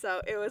birthday,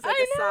 so it was like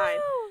a sign.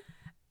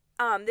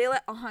 They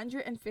let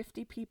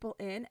 150 people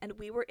in, and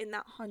we were in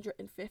that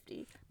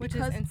 150. Which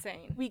is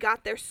insane. We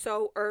got there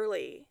so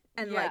early,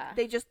 and, like,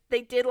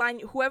 they did line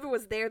you. Whoever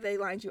was there, they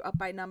lined you up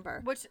by number.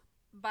 Which,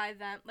 by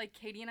then, like,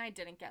 Katie and I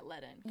didn't get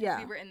let in. Yeah.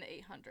 We were in the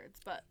 800s,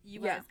 but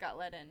you guys got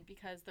let in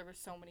because there were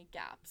so many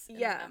gaps in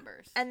the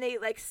numbers. And they,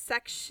 like,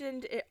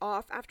 sectioned it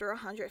off after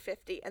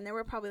 150, and there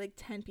were probably, like,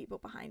 10 people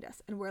behind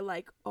us, and we're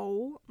like,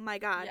 oh, my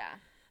God. Yeah.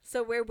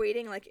 So we're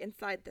waiting, like,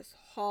 inside this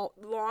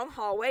long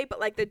hallway, but,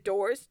 like, the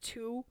doors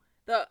to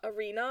the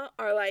arena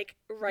are, like,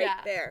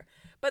 right there.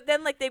 But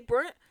then, like, they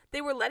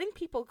were letting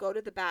people go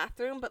to the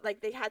bathroom, but, like,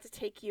 they had to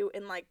take you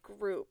in, like,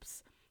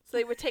 groups. So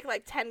they would take,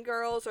 like, 10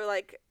 girls or,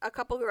 like, a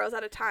couple girls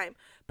at a time.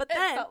 But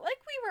then it felt like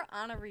we were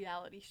on a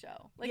reality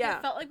show. Like,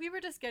 it felt like we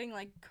were just getting,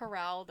 like,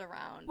 corralled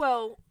around.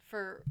 Well,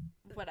 for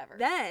whatever.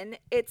 Then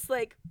it's,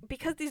 like,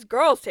 because these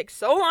girls take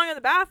so long in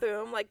the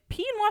bathroom, like,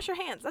 pee and wash your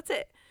hands. That's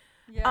it.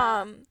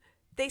 Yeah.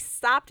 They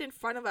stopped in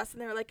front of us, and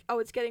they were like, oh,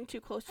 it's getting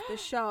too close to the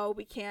show.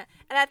 We can't.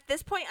 And at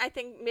this point, I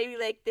think maybe,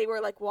 like, they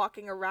were, like,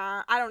 walking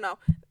around. I don't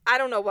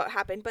know what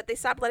happened, but they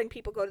stopped letting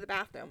people go to the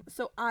bathroom.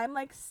 So I'm,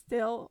 like,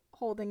 still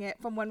holding it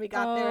from when we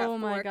got there at 4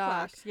 o'clock.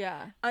 Gosh,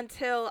 yeah.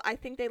 Until I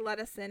think they let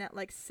us in at,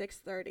 like,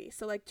 6:30.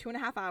 So, like,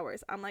 2.5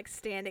 hours. I'm, like,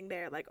 standing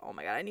there, like, oh,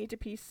 my God, I need to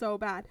pee so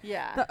bad.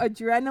 Yeah. The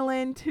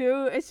adrenaline,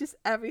 too. It's just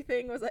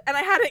everything was, like, and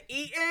I hadn't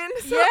eaten.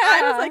 So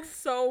I was, like,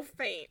 so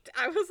faint.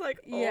 I was, like,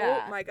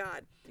 oh, my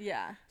God.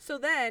 Yeah. So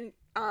then,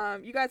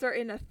 you guys are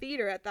in a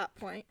theater at that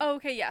point. Oh,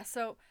 okay, yeah.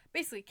 So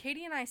basically,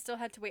 Katie and I still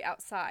had to wait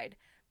outside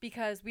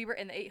because we were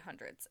in the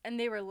 800s, and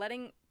they were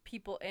letting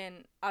people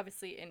in,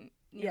 obviously, in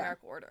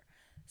numerical order.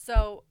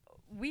 So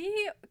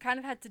we kind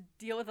of had to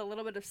deal with a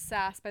little bit of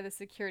sass by the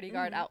security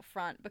guard out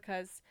front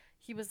because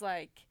he was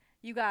like,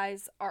 you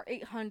guys are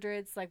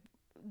 800s, like,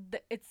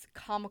 it's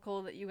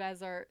comical that you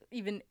guys are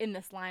even in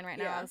this line right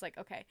now. Yeah. I was like,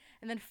 okay.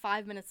 And then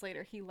 5 minutes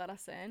later, he let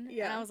us in.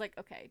 Yeah. And I was like,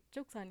 okay,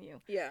 joke's on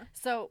you. Yeah.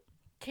 So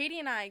Katie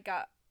and I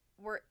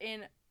were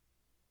in,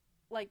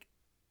 like,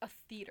 a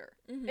theater.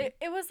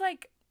 It was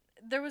like,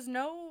 there was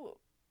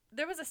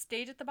a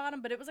stage at the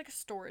bottom, but it was like a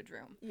storage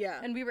room. Yeah.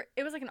 And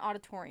it was like an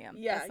auditorium.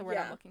 Yeah. That's the word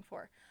I'm looking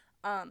for.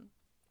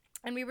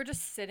 And we were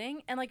just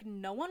sitting, and, like,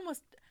 no one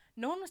was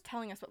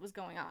telling us what was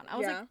going on. I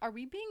was like, are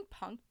we being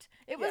punked?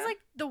 It was, like,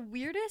 the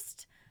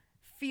weirdest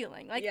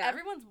feeling. Like,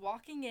 everyone's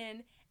walking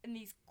in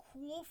these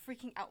cool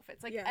freaking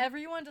outfits. Like,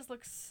 everyone just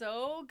looks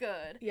so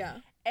good. Yeah.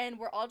 And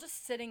we're all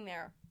just sitting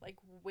there, like,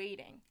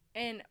 waiting.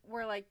 And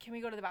we're like, can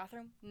we go to the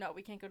bathroom? No,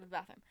 we can't go to the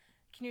bathroom.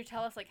 Can you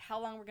tell us, like, how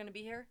long we're going to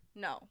be here?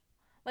 No.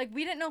 Like,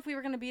 we didn't know if we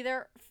were going to be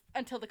there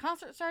until the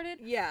concert started.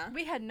 Yeah.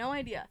 We had no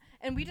idea.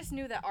 And we just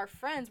knew that our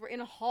friends were in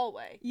a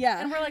hallway.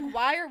 Yeah. And we're like,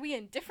 why are we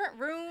in different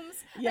rooms?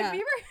 Yeah. Like, we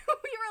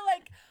were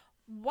like,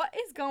 what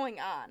is going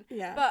on?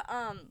 Yeah. But,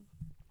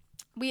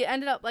 we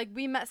ended up, like,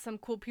 we met some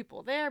cool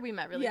people there. We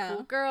met really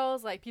cool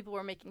girls. Like, people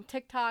were making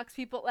TikToks.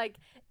 People, like,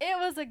 it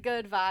was a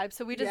good vibe.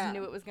 So we just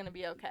knew it was going to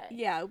be okay.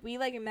 Yeah. We,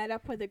 like, met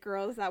up with the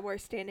girls that were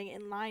standing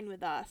in line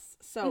with us.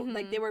 So,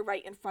 like, they were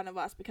right in front of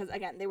us because,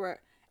 again,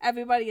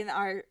 everybody in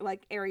our,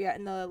 like, area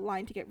in the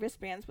line to get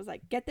wristbands was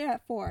like, get there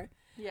at 4.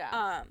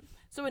 Yeah.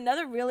 So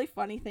another really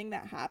funny thing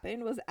that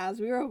happened was as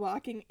we were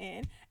walking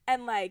in,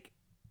 and, like,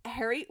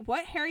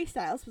 what Harry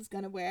Styles was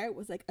gonna wear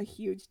was, like, a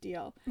huge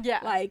deal. Yeah.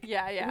 Like,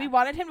 we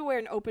wanted him to wear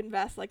an open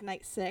vest, like,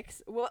 night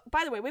 6. Well,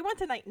 by the way, we went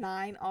to night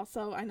 9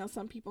 also. I know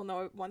some people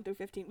know 1 through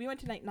 15. We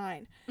went to night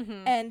 9.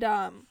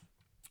 And,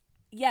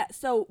 yeah,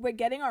 so we're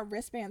getting our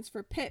wristbands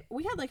for Pitt.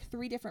 We had, like,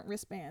 3 different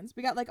wristbands.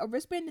 We got, like, a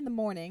wristband in the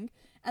morning,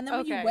 and then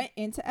when you went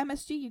into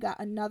MSG, you got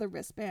another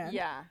wristband.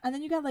 Yeah. And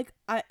then you got, like,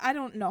 I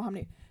don't know how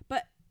many,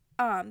 but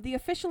the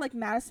official, like,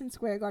 Madison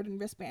Square Garden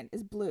wristband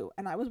is blue,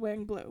 and I was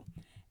wearing blue.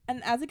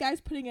 And as the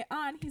guy's putting it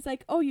on, he's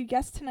like, oh, you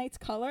guessed tonight's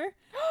color?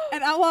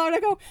 And out loud, I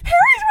go,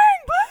 Harry's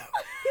wearing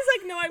blue! He's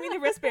like, no, I mean the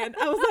wristband.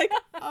 I was like,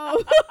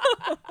 oh.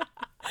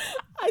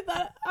 I was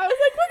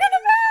like, we're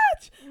gonna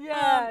match!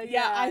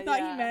 Yeah, I thought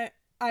he meant,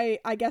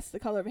 I guessed the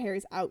color of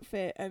Harry's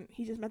outfit, and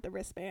he just meant the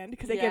wristband,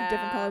 because they give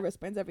different color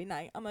wristbands every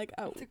night. I'm like,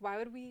 oh. It's like, why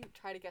would we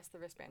try to guess the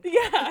wristband?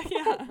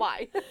 Yeah.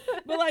 Why?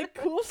 But, like,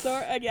 cool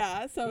story.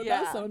 So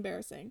that was so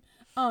embarrassing.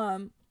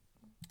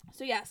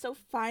 So yeah, so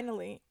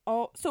finally,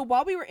 so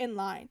while we were in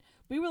line,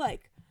 we were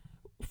like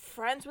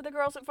friends with the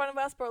girls in front of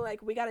us, but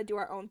like we got to do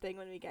our own thing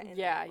when we get in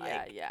there.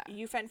 Like,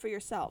 you fend for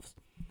yourselves.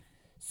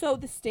 So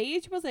the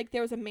stage was like,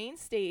 there was a main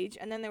stage,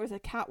 and then there was a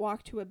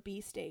catwalk to a B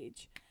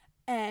stage.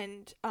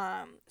 And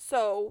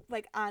so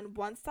like on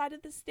one side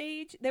of the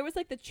stage there was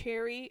like the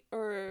cherry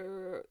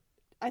and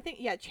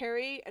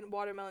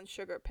watermelon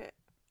sugar pit.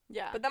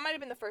 Yeah. But that might have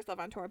been the first Love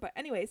on Tour. But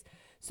anyways,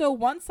 so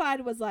one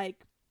side was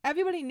like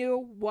everybody knew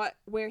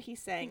where he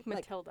sang.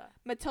 Matilda. Like,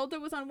 Matilda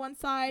was on one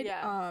side.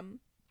 Yeah.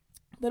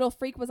 Little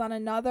Freak was on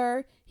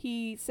another.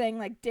 He sang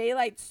like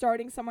Daylight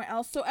starting somewhere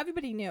else. So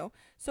everybody knew.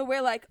 So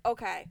we're like,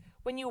 okay,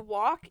 when you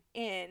walk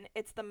in,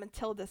 it's the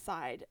Matilda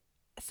side.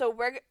 So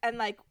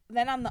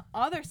then on the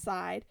other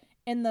side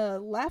in the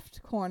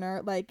left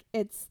corner, like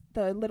it's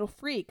the Little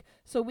Freak.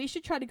 So we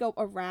should try to go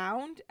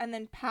around and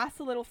then pass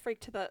the Little Freak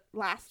to the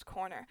last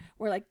corner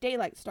where like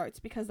Daylight starts,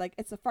 because like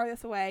it's the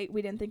farthest away.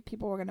 We didn't think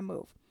people were going to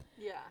move.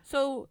 Yeah.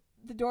 So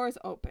the doors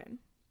open.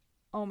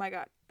 Oh my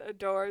God. The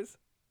doors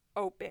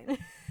open.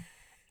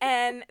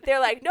 And they're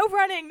like, no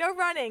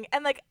running.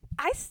 And like,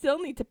 I still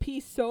need to pee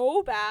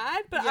so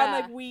bad, but I'm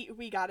like,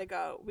 we gotta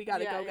go. We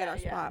gotta go get our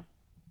spot.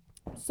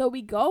 So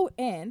we go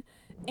in,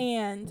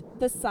 and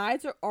the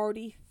sides are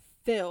already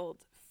filled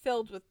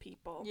with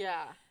people.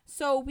 Yeah.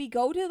 So we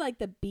go to like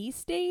the B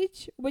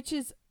stage, which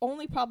is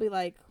only probably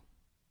like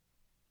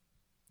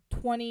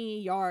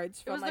 20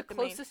 yards from like the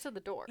closest to the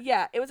door.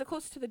 Yeah, it was the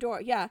closest to the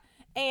door. Yeah.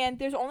 And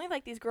there's only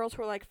like these girls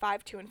who are like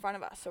 5'2" in front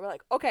of us. So we're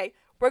like, okay,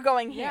 we're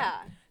going here. Yeah.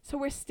 So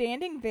we're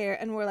standing there,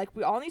 and we're like,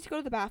 we all need to go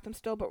to the bathroom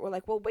still, but we're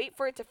like, we'll wait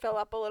for it to fill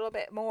up a little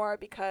bit more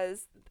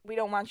because we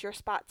don't want your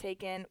spot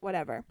taken,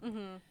 whatever.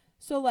 Mm-hmm.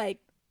 So like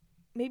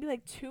maybe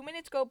like 2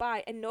 minutes go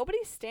by, and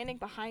nobody's standing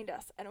behind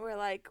us, and we're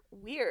like,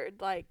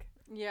 weird. Like,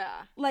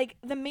 yeah. Like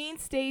the main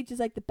stage is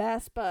like the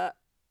best, but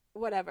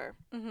whatever.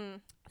 Mm-hmm.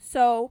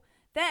 So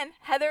then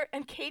Heather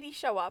and Katie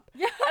show up.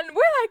 Yeah. And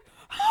we're like,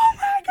 oh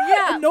my God.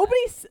 Yeah. And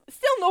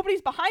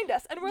nobody's behind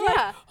us. And we're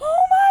like,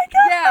 oh my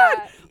God.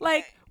 Yeah.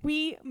 Like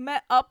they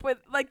met up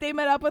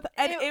with,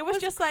 and it was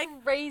just like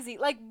crazy.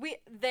 Like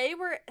they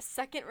were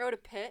second row to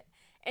pit.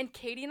 And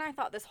Katie and I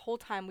thought this whole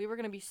time we were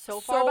going to be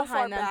so far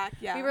behind them. Back,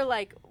 yeah. We were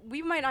like,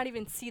 we might not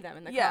even see them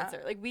in the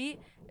concert. Like, we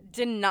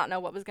did not know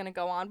what was going to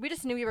go on. We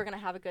just knew we were going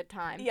to have a good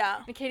time.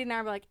 Yeah. And Katie and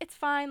I were like, it's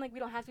fine. Like, we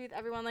don't have to be with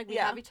everyone. Like, we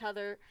have each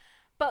other.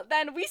 But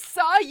then we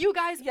saw you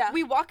guys. Yeah.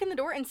 We walk in the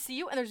door and see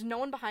you, and there's no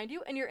one behind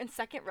you, and you're in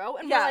second row.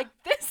 And we're like,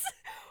 this...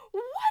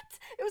 What?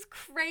 It was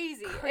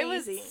crazy. It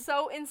was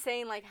so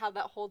insane, like, how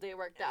that whole day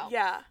worked out.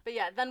 Yeah. But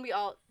yeah, then we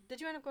all... Did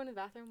you end up going to the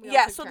bathroom?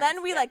 So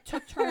then we, like,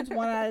 took turns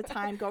one at a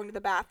time going to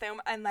the bathroom.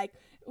 And, like,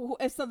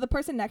 if the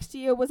person next to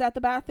you was at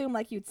the bathroom,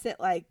 like, you'd stand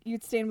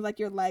with, like,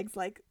 your legs,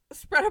 like,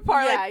 spread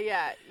apart.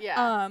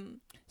 Yeah.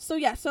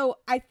 So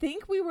I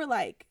think we were,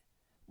 like,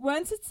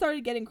 once it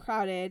started getting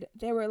crowded,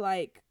 there were,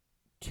 like,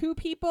 2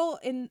 people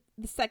in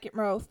the second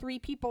row, 3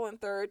 people in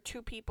third,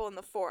 2 people in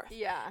the fourth.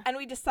 Yeah. And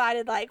we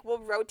decided, like, we'll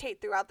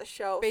rotate throughout the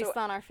show. Based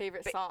on our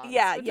favorite songs.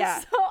 Yeah.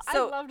 So I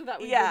loved that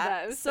we did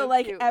that. It was so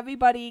like, cute.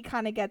 everybody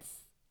kind of gets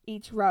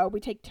each row.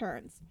 We take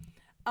turns.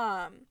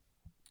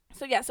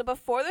 So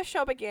before the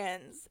show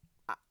begins,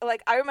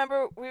 like, I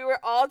remember we were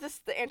all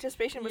just, the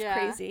anticipation was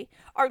crazy.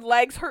 Our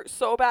legs hurt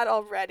so bad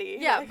already.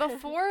 Yeah, like,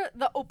 before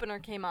the opener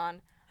came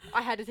on,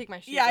 I had to take my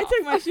shoes off. Yeah, I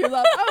took my shoes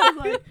off.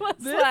 I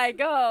was like,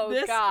 God.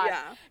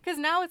 Yeah. Because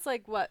now it's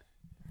like, what?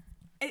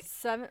 It's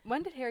 7.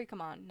 When did Harry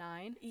come on?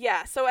 9?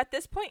 Yeah, so at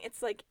this point,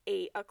 it's like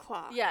 8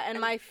 o'clock. Yeah, and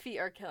my feet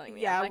are killing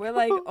me. Yeah, we're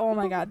like, oh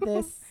my God,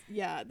 this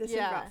is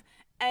rough.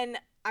 And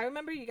I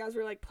remember you guys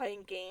were, like,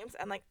 playing games,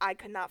 and, like, I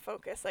could not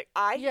focus. Like,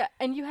 Yeah,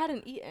 and you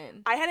hadn't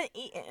eaten. I hadn't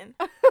eaten.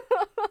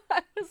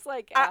 I was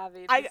like,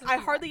 Abby. I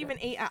hardly even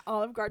ate at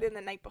Olive Garden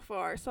the night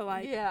before, so,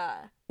 like.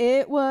 Yeah.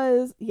 It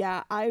was,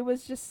 I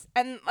was just,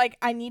 and, like,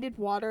 I needed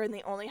water, and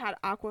they only had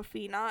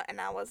Aquafina,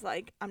 and I was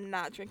like, I'm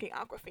not drinking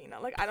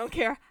Aquafina. Like, I don't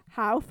care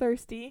how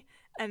thirsty,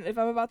 and if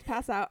I'm about to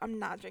pass out, I'm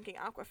not drinking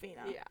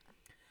Aquafina.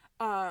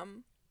 Yeah.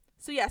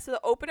 So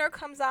the opener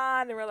comes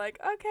on, and we're like,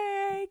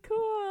 okay,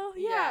 cool,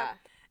 yeah.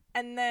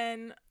 And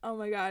then, oh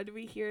my God,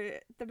 we hear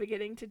the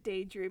beginning to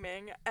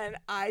Daydreaming, and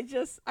I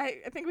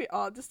think we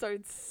all just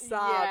started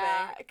sobbing.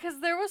 Yeah,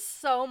 because there was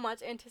so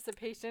much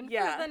anticipation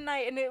for the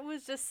night, and it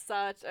was just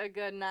such a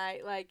good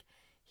night. Like,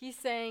 he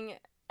sang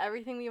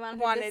everything we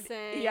wanted to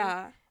sing.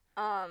 Yeah.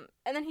 And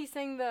then he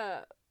sang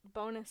the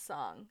bonus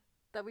song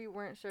that we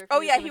weren't sure if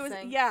he was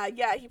sing.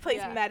 He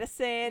plays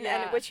Medicine,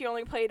 and which he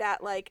only played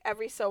at, like,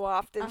 every so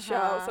often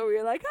show, so we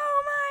were like,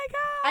 oh my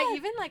God.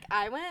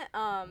 I went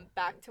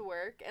back to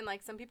work, and,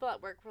 like, some people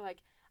at work were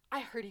like,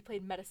 I heard he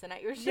played Medicine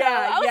at your show.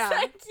 Yeah, I was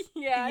like,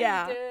 he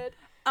did.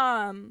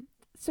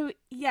 So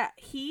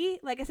he,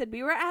 like I said,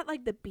 we were at,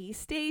 like, the B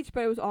stage,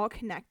 but it was all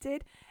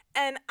connected.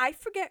 And I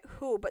forget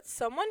who, but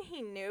someone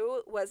he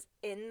knew was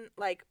in,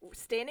 like,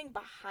 standing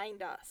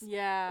behind us.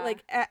 Yeah.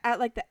 Like, at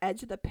like, the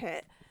edge of the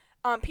pit.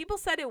 People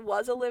said it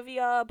was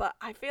Olivia, but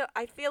I feel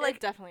like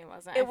it definitely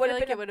wasn't. It would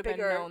have been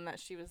known that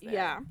she was there.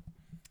 Yeah.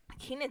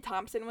 Kenan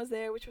Thompson was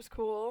there, which was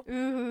cool.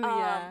 Ooh,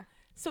 yeah.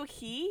 So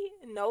he,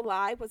 no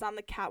lie, was on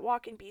the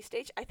catwalk and B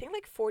stage, I think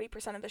like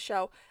 40% of the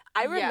show.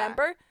 I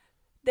remember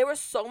there was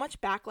so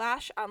much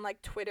backlash on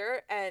like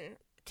Twitter and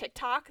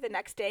TikTok the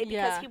next day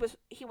because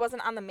he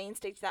wasn't on the main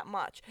stage that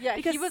much. Yeah,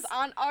 because he was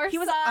on our side. He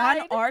was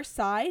on our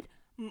side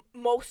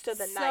most of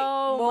the night.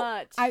 So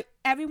much.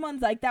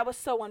 Everyone's like, that was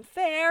so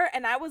unfair.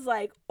 And I was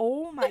like,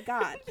 oh my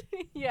God.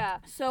 Yeah.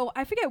 So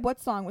I forget what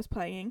song was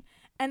playing.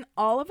 And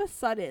all of a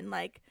sudden,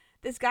 like,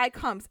 this guy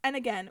comes. And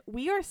again,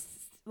 we are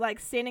like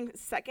standing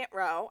second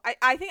row.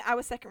 I think I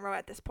was second row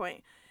at this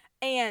point.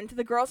 And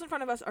the girls in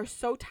front of us are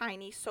so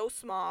tiny, so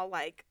small.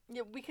 Like,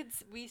 yeah, we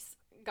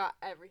got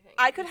everything.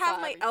 I could have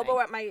my elbow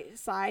at my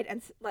side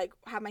and like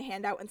have my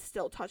hand out and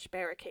still touch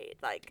barricade.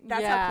 Like,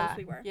 that's how close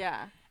we were.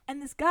 Yeah.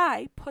 And this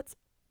guy puts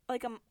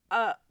like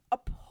a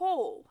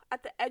pole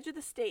at the edge of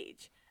the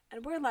stage,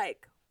 and we're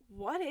like,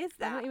 what is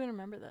that? I don't even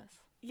remember this.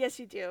 Yes,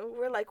 you do.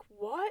 We're like,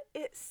 what?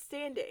 It's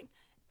standing.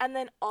 And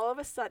then all of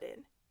a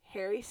sudden,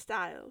 Harry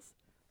Styles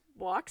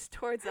walks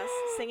towards us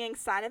singing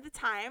Sign of the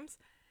Times.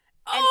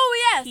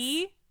 Yes.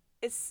 He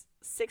is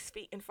 6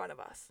 feet in front of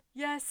us.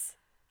 Yes.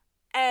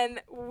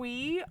 And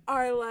we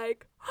are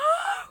like,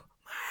 oh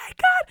my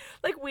God.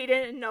 Like, we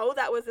didn't know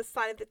that was the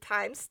Sign of the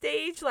Times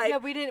stage. Like, yeah,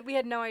 we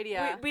had no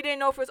idea. We didn't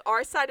know if it was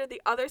our side or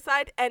the other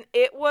side. And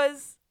it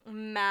was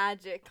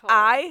magical.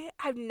 I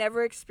have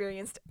never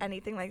experienced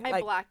anything like that.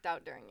 I blacked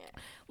out during it.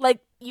 Like,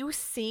 you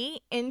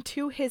see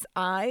into his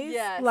eyes.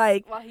 Yes.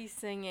 Like, while he's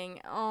singing.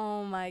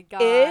 Oh my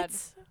God. It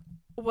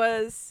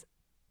was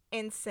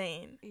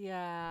insane.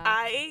 Yeah.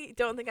 I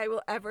don't think I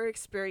will ever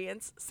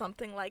experience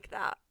something like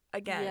that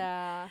again.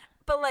 Yeah.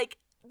 But, like,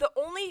 the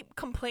only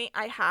complaint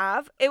I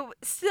have, it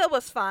still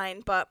was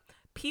fine, but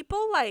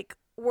people, like,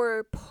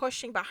 were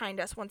pushing behind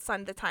us one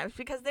Sign of the Times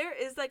because there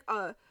is, like,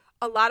 a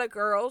lot of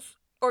girls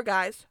or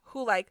guys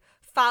who, like,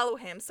 follow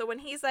him. So when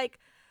he's, like,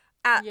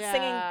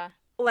 singing,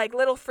 like,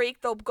 Little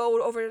Freak, they'll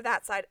go over to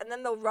that side, and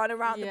then they'll run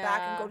around the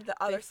back and go to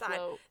the other side.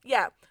 Float.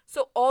 Yeah.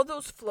 So all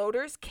those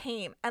floaters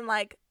came, and,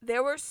 like,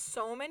 there were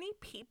so many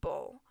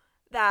people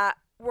that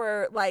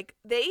were, like,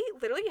 they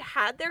literally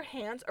had their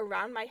hands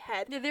around my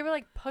head. Yeah, they were,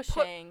 like,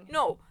 pushing.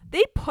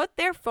 They put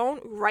their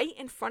phone right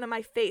in front of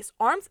my face.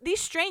 Arms,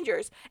 these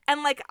strangers,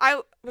 and, like,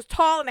 I was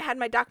tall and I had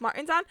my Doc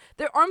Martens on.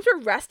 Their arms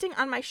were resting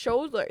on my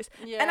shoulders.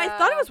 Yeah. And I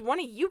thought it was one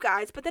of you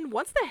guys, but then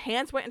once the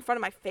hands went in front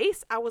of my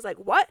face, I was like,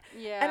 what?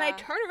 Yeah. And I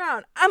turned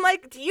around. I'm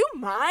like, do you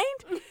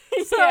mind?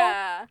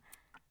 Yeah.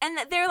 And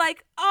they're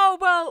like, oh,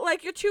 well,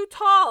 like, you're too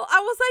tall.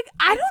 I was like,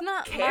 I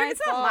don't care. It's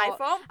not my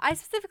fault. I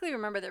specifically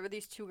remember there were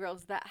these two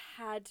girls that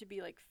had to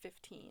be, like,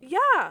 15.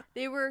 Yeah.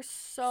 They were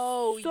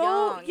so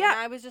young. Yeah. And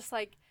I was just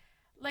like,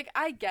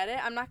 I get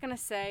it. I'm not going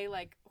to say,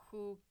 like,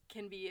 who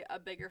can be a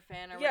bigger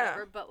fan or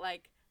whatever. But,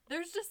 like,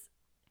 there's just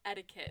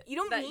etiquette. You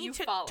don't that need you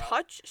to follow.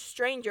 touch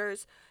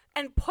strangers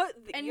and put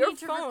and your you need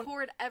phone. to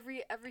record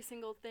every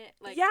single thing.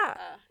 Like,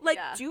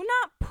 do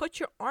not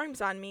put your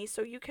arms on me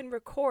so you can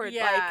record.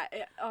 Yeah.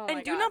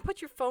 And do not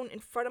put your phone in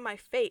front of my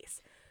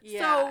face.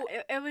 Yeah. So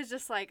it was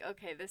just like,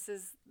 okay, this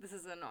is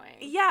annoying.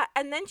 Yeah.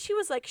 And then she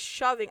was like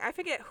shoving. I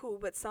forget who,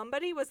 but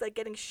somebody was like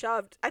getting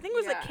shoved. I think it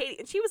was like Katie,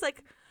 and she was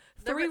like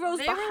 3 rows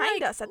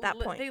behind us at that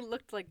point. They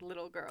looked like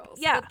little girls.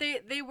 Yeah. But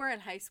they were in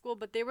high school,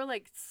 but they were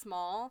like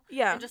small.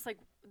 Yeah. And just like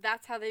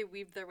that's how they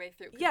weaved their way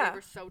through. Yeah. They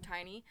were so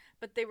tiny,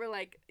 but they were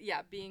like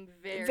being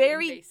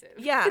very invasive.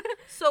 Yeah.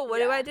 So what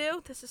do I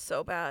do? This is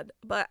so bad.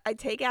 But I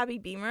take Abby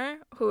Beamer,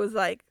 who is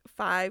like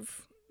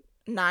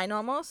 5'9"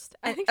 almost.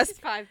 I think she's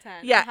 5'10".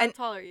 Yeah. How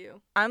tall are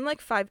you? I'm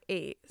like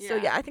 5'8". Yeah. So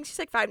yeah, I think she's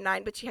like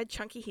 5'9", but she had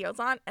chunky heels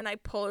on, and I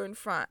pull her in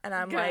front, and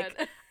I'm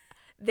like,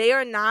 they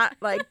are not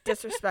like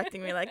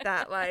disrespecting me like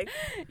that. Like,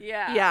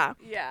 yeah.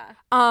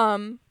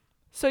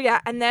 So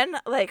yeah, and then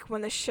like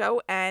when the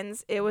show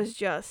ends, it was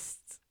just.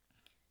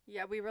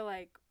 Yeah, we were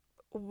like,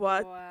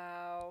 what?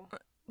 Wow.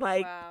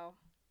 Like,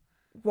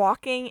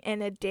 walking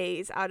in a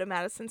daze out of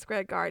Madison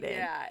Square Garden.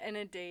 Yeah, in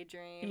a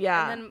daydream.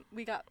 Yeah. And then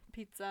we got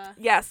pizza.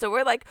 Yeah, so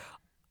we're like,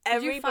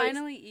 did you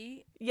finally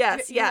eat?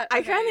 Yes,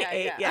 I finally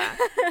ate, yeah.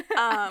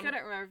 I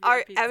couldn't remember if you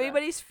had pizza.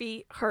 Everybody's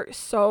feet hurt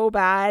so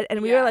bad,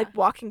 and we were like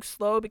walking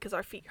slow because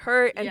our feet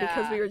hurt, and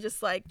because we were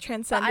just like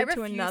transcended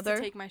to another. I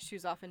refused to take my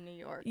shoes off in New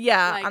York.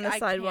 Yeah, like, on the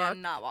sidewalk. I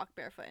cannot walk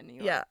barefoot in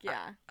New York.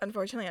 Yeah.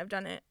 Unfortunately, I've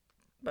done it.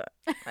 But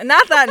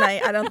not that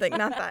night. I don't think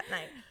not that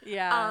night.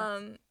 Yeah.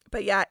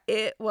 But yeah,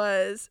 it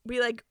was. We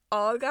like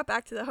all got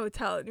back to the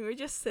hotel and we were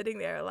just sitting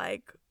there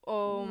like,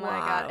 oh my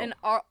God, and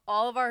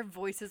all of our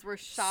voices were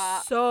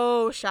shot.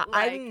 So shot.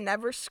 Like, I've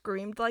never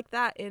screamed like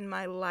that in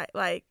my life.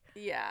 Like,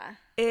 yeah,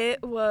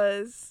 it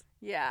was.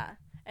 Yeah.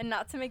 And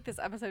not to make this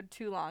episode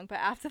too long, but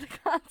after the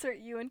concert,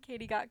 you and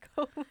Katie got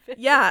COVID.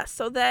 Yeah.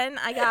 So then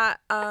I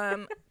got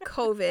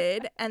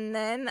COVID, and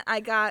then I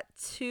got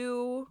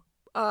 2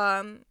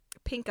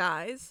 pink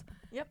eyes.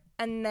 Yep.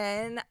 And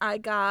then I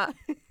got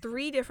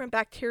 3 different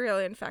bacterial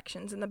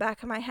infections in the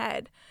back of my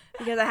head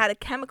because I had a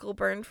chemical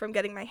burn from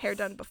getting my hair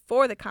done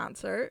before the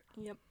concert.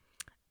 Yep.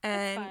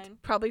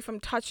 And probably from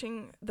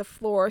touching the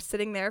floor,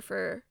 sitting there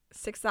for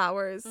 6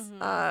 hours,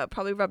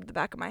 probably rubbed the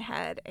back of my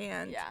head,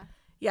 and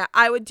yeah,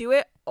 I would do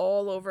it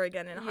all over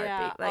again in a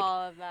heartbeat. Like,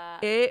 all of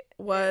that. It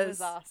It was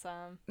was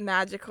awesome.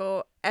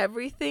 magical.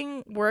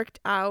 Everything worked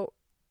out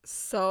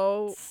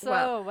so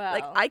well.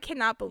 Like, I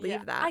cannot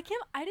believe that.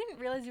 I didn't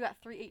realize you got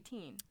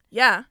 318.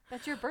 Yeah.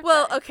 That's your birthday.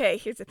 Well, okay,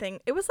 here's the thing.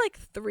 It was like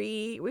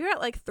we were at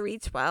like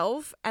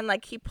 312, and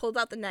like he pulled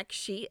out the next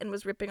sheet and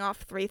was ripping off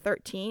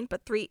 313,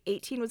 but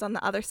 318 was on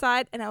the other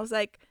side, and I was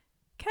like,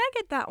 can I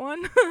get that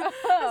one? I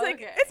was like,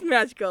 okay. It's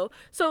magical.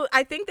 So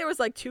I think there was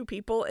like 2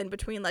 people in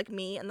between like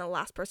me and the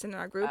last person in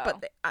our group,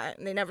 but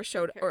they never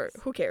showed, or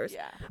who cares?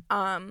 Yeah.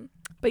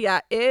 But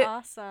yeah,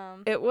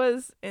 awesome. It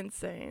was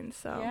insane.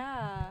 So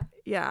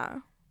yeah.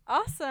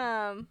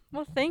 Awesome.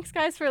 Well, thanks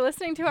guys for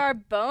listening to our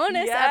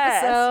bonus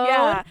Yes, episode.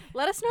 yeah.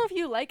 Let us know if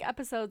you like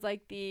episodes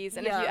like these,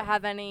 and if you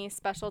have any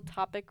special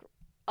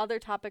other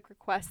topic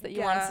requests that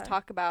you want us to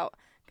talk about.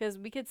 Because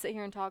we could sit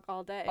here and talk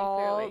all day,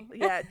 clearly.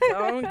 Yeah,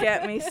 don't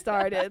get me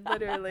started.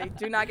 Literally,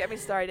 do not get me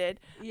started.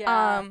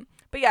 Yeah.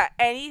 But yeah,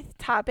 any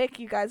topic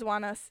you guys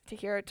want us to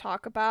hear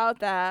talk about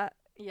that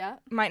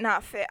might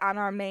not fit on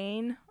our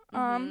main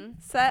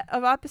set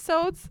of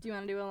episodes. Do you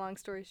want to do a long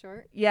story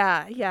short?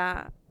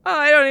 Yeah. Oh,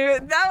 I don't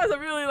even. That was a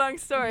really long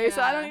story,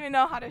 so I don't even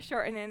know how to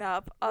shorten it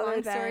up.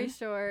 Long story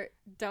short,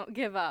 don't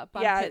give up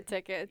on pit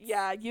tickets.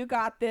 Yeah, you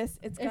got this.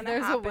 It's gonna happen.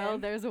 If there's a will,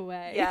 there's a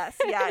way. Yes,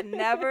 yeah.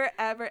 Never,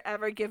 ever,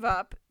 ever give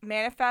up.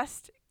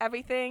 Manifest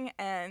everything,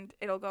 and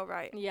it'll go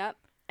right. Yep.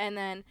 And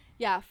then,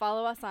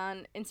 follow us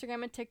on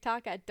Instagram and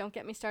TikTok at Don't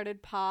Get Me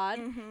Started Pod.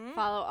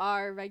 Follow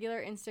our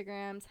regular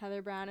Instagrams,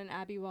 Heather Brown and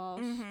Abby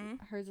Walsh.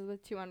 Hers is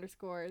with 2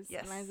 underscores.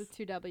 Yes. Mine's with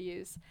 2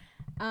 W's.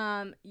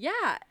 And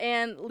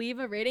leave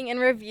a rating and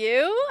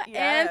review.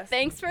 Yes. And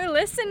thanks for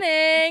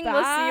listening. Bye.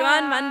 We'll see you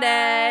on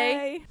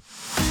Monday.